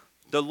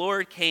 The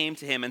Lord came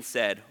to him and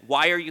said,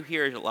 "Why are you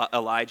here,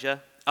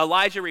 Elijah?"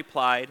 Elijah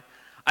replied,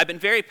 "I've been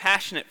very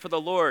passionate for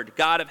the Lord,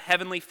 God of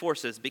heavenly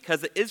forces,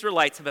 because the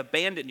Israelites have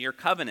abandoned your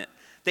covenant.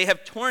 They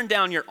have torn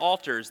down your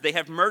altars. They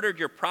have murdered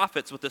your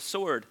prophets with the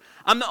sword.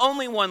 I'm the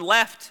only one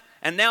left,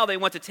 and now they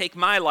want to take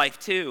my life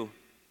too."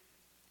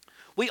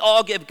 We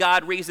all give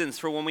God reasons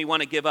for when we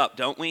want to give up,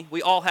 don't we?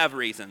 We all have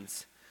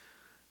reasons.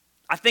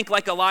 I think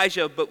like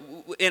Elijah, but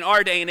in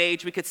our day and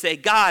age, we could say,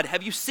 God,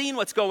 have you seen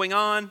what's going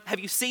on? Have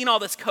you seen all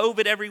this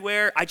COVID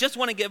everywhere? I just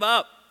want to give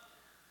up.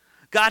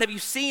 God, have you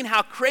seen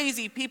how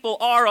crazy people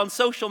are on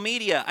social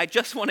media? I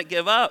just want to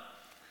give up.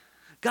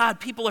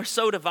 God, people are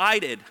so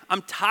divided.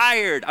 I'm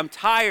tired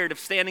of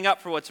standing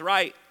up for what's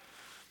right.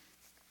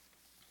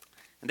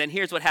 And then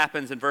here's what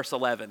happens in verse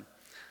 11.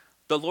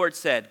 The Lord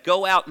said,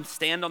 "Go out and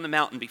stand on the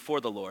mountain before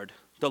the Lord.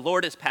 The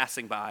Lord is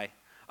passing by."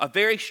 A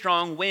very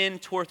strong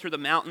wind tore through the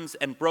mountains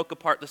and broke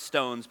apart the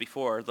stones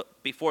before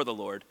the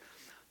Lord.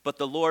 But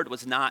the Lord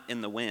was not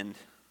in the wind.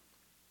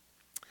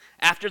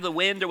 After the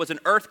wind, there was an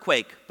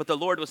earthquake, but the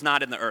Lord was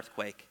not in the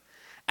earthquake.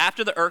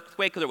 After the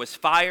earthquake, there was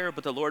fire,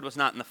 but the Lord was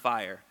not in the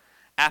fire.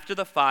 After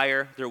the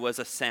fire, there was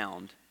a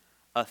sound,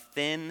 a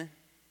thin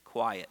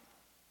quiet.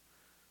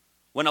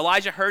 When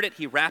Elijah heard it,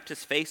 he wrapped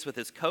his face with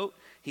his coat.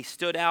 He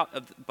stood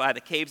out by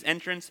the cave's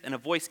entrance, and a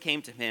voice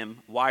came to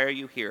him, "Why are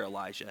you here,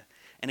 Elijah?"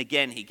 And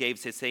again, he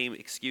gave his same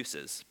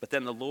excuses. But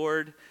then the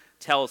Lord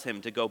tells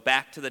him to go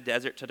back to the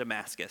desert to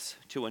Damascus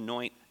to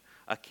anoint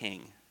a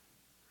king.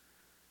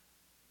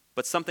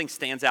 But something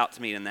stands out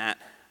to me in that.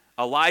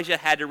 Elijah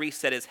had to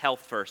reset his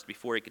health first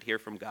before he could hear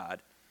from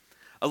God.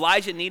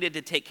 Elijah needed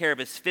to take care of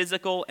his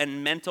physical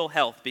and mental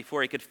health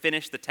before he could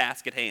finish the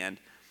task at hand.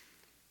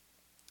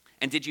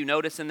 And did you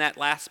notice in that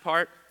last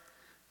part?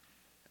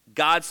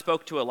 God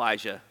spoke to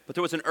Elijah, but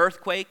there was an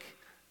earthquake.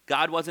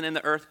 God wasn't in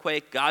the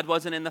earthquake. God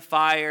wasn't in the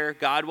fire.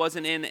 God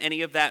wasn't in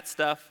any of that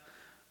stuff.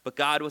 But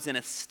God was in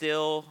a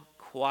still,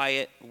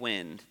 quiet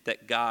wind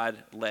that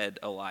God led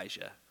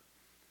Elijah.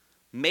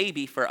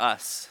 Maybe for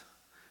us,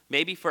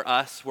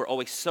 we're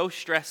always so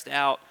stressed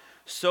out,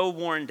 so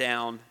worn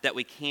down that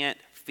we can't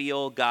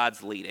feel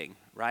God's leading,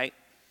 right?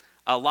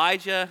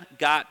 Elijah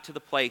got to the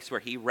place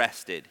where he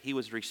rested. He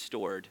was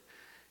restored.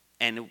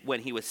 And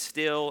when he was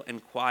still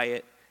and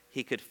quiet,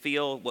 he could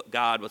feel what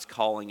God was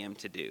calling him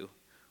to do.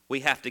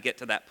 We have to get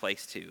to that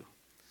place too.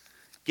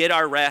 Get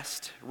our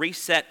rest,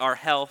 reset our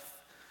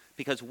health,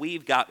 because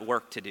we've got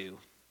work to do.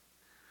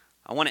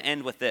 I want to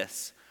end with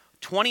this.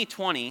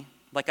 2020,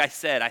 like I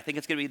said, I think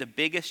it's going to be the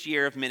biggest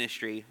year of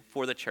ministry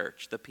for the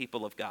church, the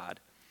people of God.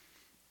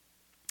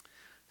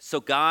 So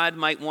God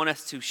might want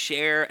us to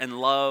share and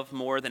love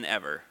more than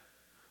ever,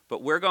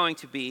 but we're going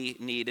to be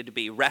needed to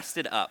be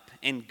rested up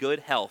in good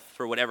health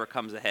for whatever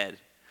comes ahead.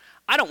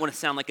 I don't want to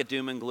sound like a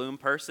doom and gloom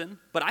person,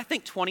 but I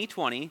think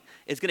 2020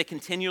 is going to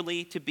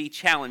continually to be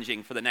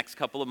challenging for the next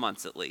couple of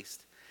months at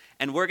least.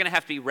 And we're going to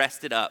have to be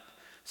rested up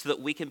so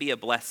that we can be a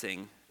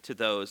blessing to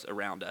those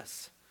around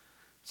us.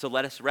 So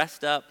let us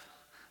rest up.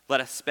 Let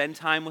us spend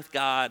time with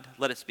God.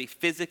 Let us be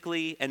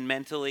physically and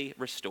mentally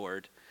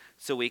restored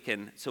so we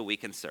can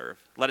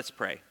serve. Let us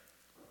pray.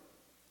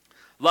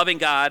 Loving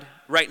God,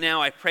 right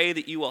now I pray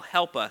that you will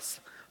help us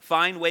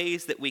find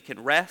ways that we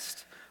can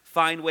rest,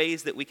 find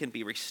ways that we can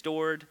be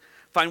restored,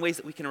 find ways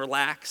that we can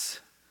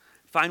relax,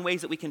 find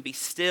ways that we can be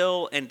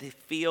still and to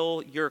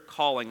feel your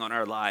calling on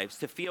our lives,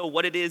 to feel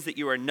what it is that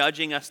you are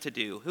nudging us to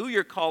do, who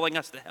you're calling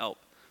us to help.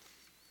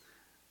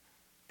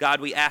 God,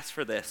 we ask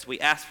for this. We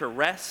ask for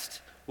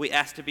rest. We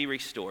ask to be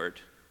restored.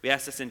 We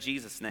ask this in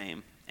Jesus'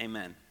 name.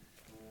 Amen.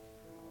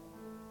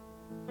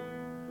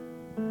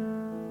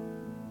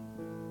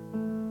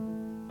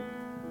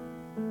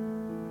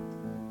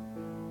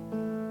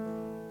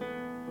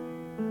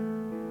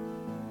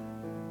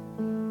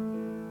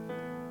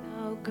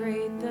 How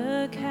great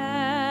the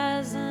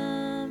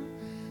chasm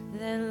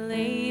that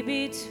lay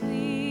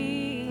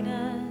between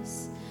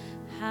us,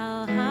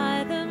 how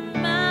high the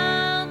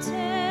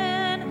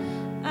mountain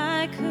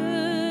I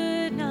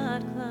could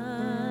not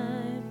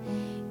climb.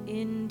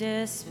 In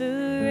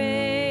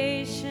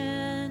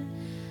desperation,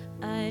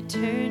 I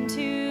turned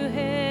to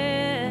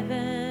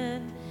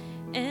heaven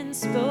and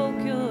spoke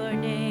your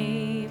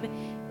name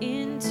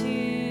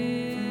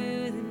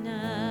into the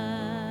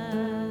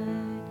night.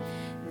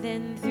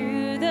 Then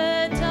through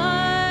the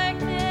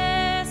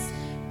darkness,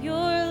 your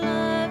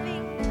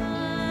loving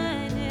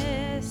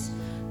kindness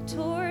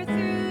tore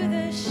through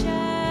the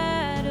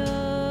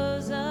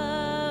shadows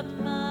of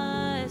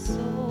my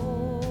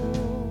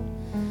soul.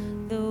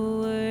 The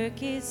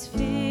work is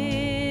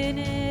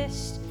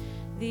finished,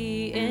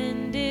 the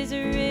end is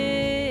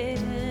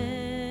written.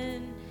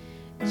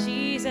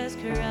 Jesus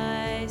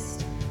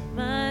Christ,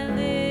 my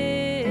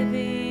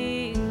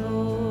living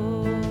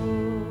hope.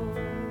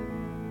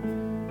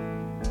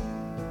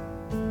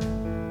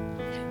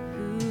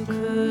 Who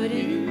could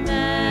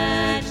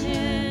imagine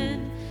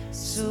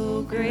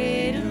so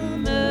great a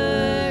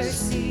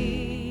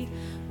mercy?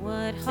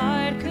 What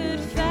heart could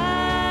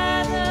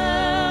fathom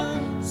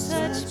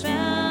such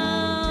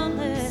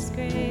boundless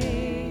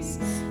grace?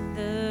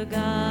 The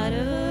God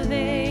of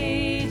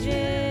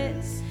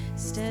ages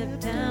stepped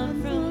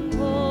down from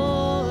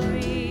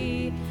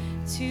glory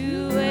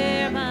to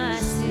wear my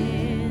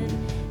sin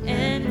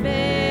and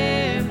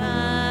bear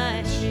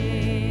my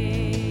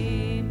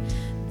shame.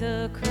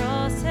 The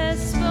cross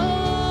has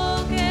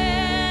spoken,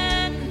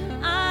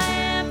 I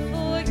am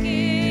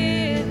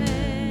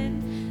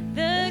forgiven.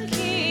 The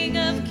King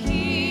of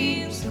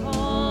Kings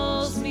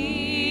calls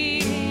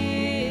me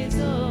his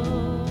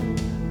own.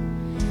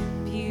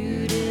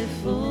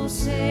 Beautiful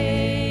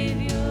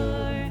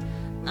Savior,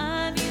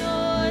 I'm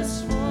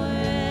yours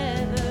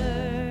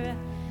forever.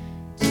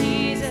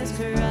 Jesus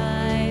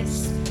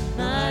Christ,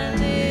 my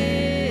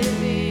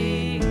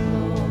living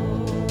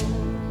hope.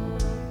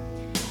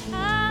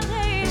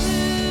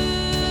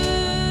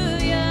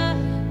 Hallelujah,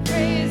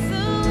 praise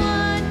the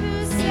one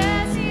who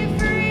sets you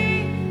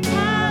free.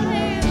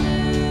 Hallelujah,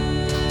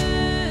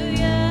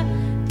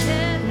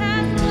 death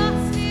has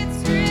lost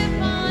its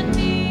grip on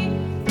me.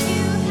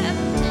 You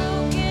have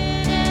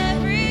broken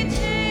every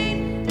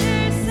chain.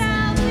 There's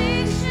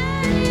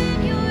salvation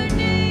in your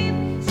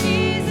name,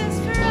 Jesus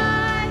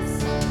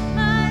Christ,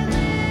 my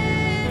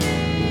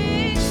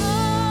living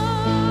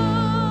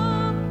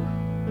hope.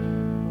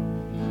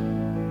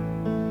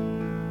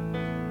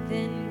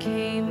 Then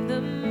came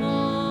the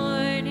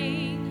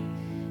morning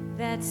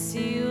that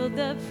sealed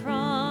the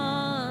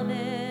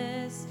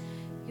promise.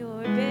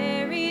 Your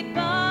buried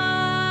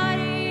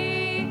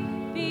body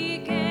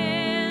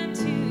began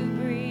to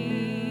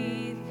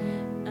breathe.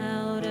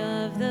 Out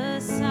of the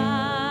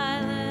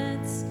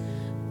silence,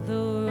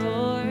 the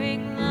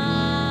roaring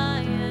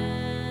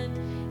lion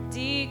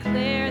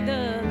declared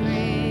the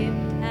grave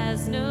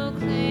has no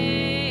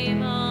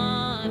claim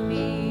on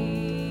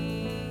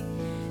me.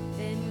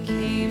 Then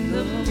came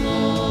the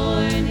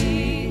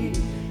morning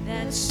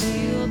that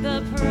sealed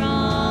the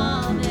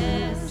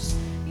promise.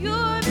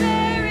 Your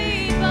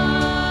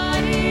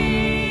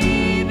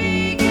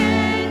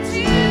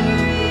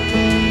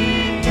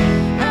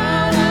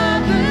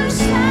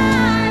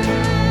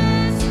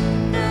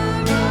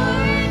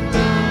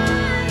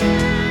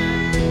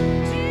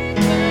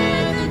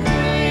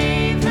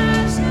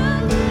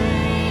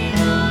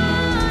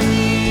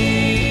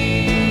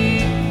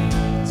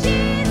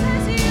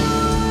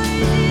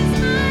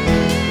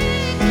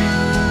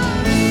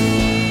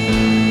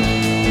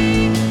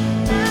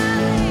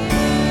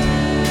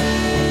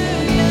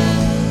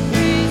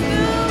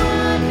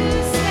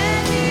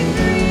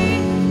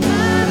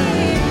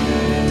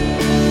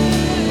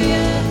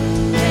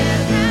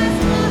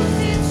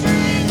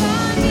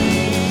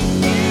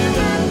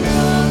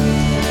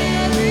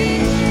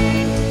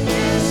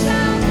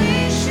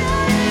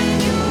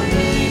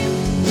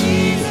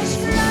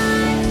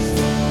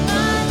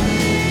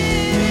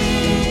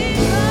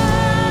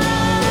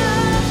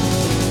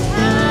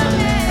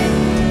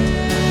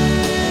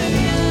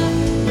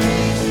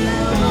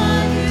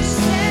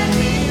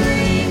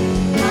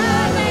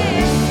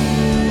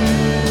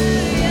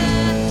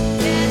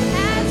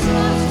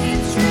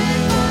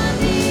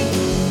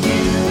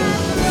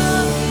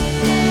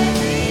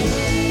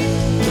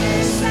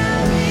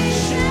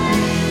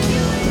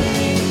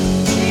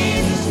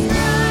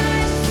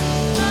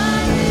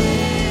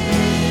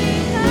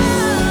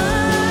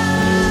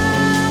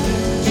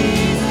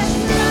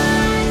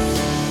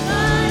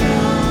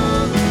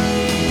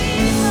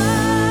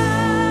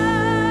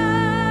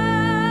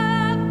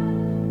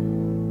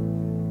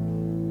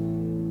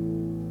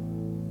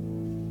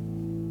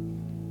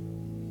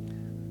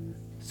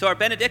So our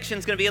benediction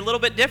is going to be a little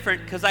bit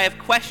different because I have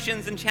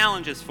questions and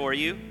challenges for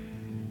you.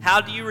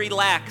 How do you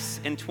relax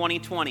in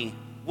 2020?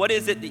 What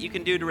is it that you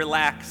can do to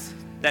relax,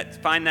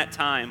 find that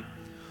time?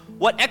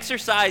 What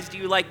exercise do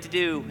you like to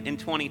do in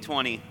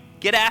 2020?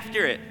 Get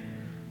after it.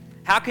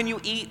 How can you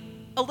eat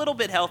a little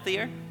bit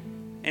healthier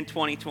in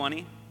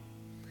 2020?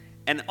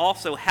 And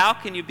also, how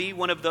can you be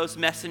one of those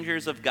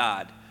messengers of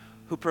God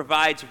who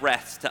provides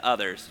rest to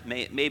others?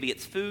 Maybe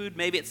it's food,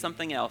 maybe it's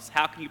something else.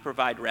 How can you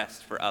provide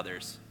rest for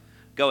others?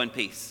 Go in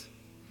peace.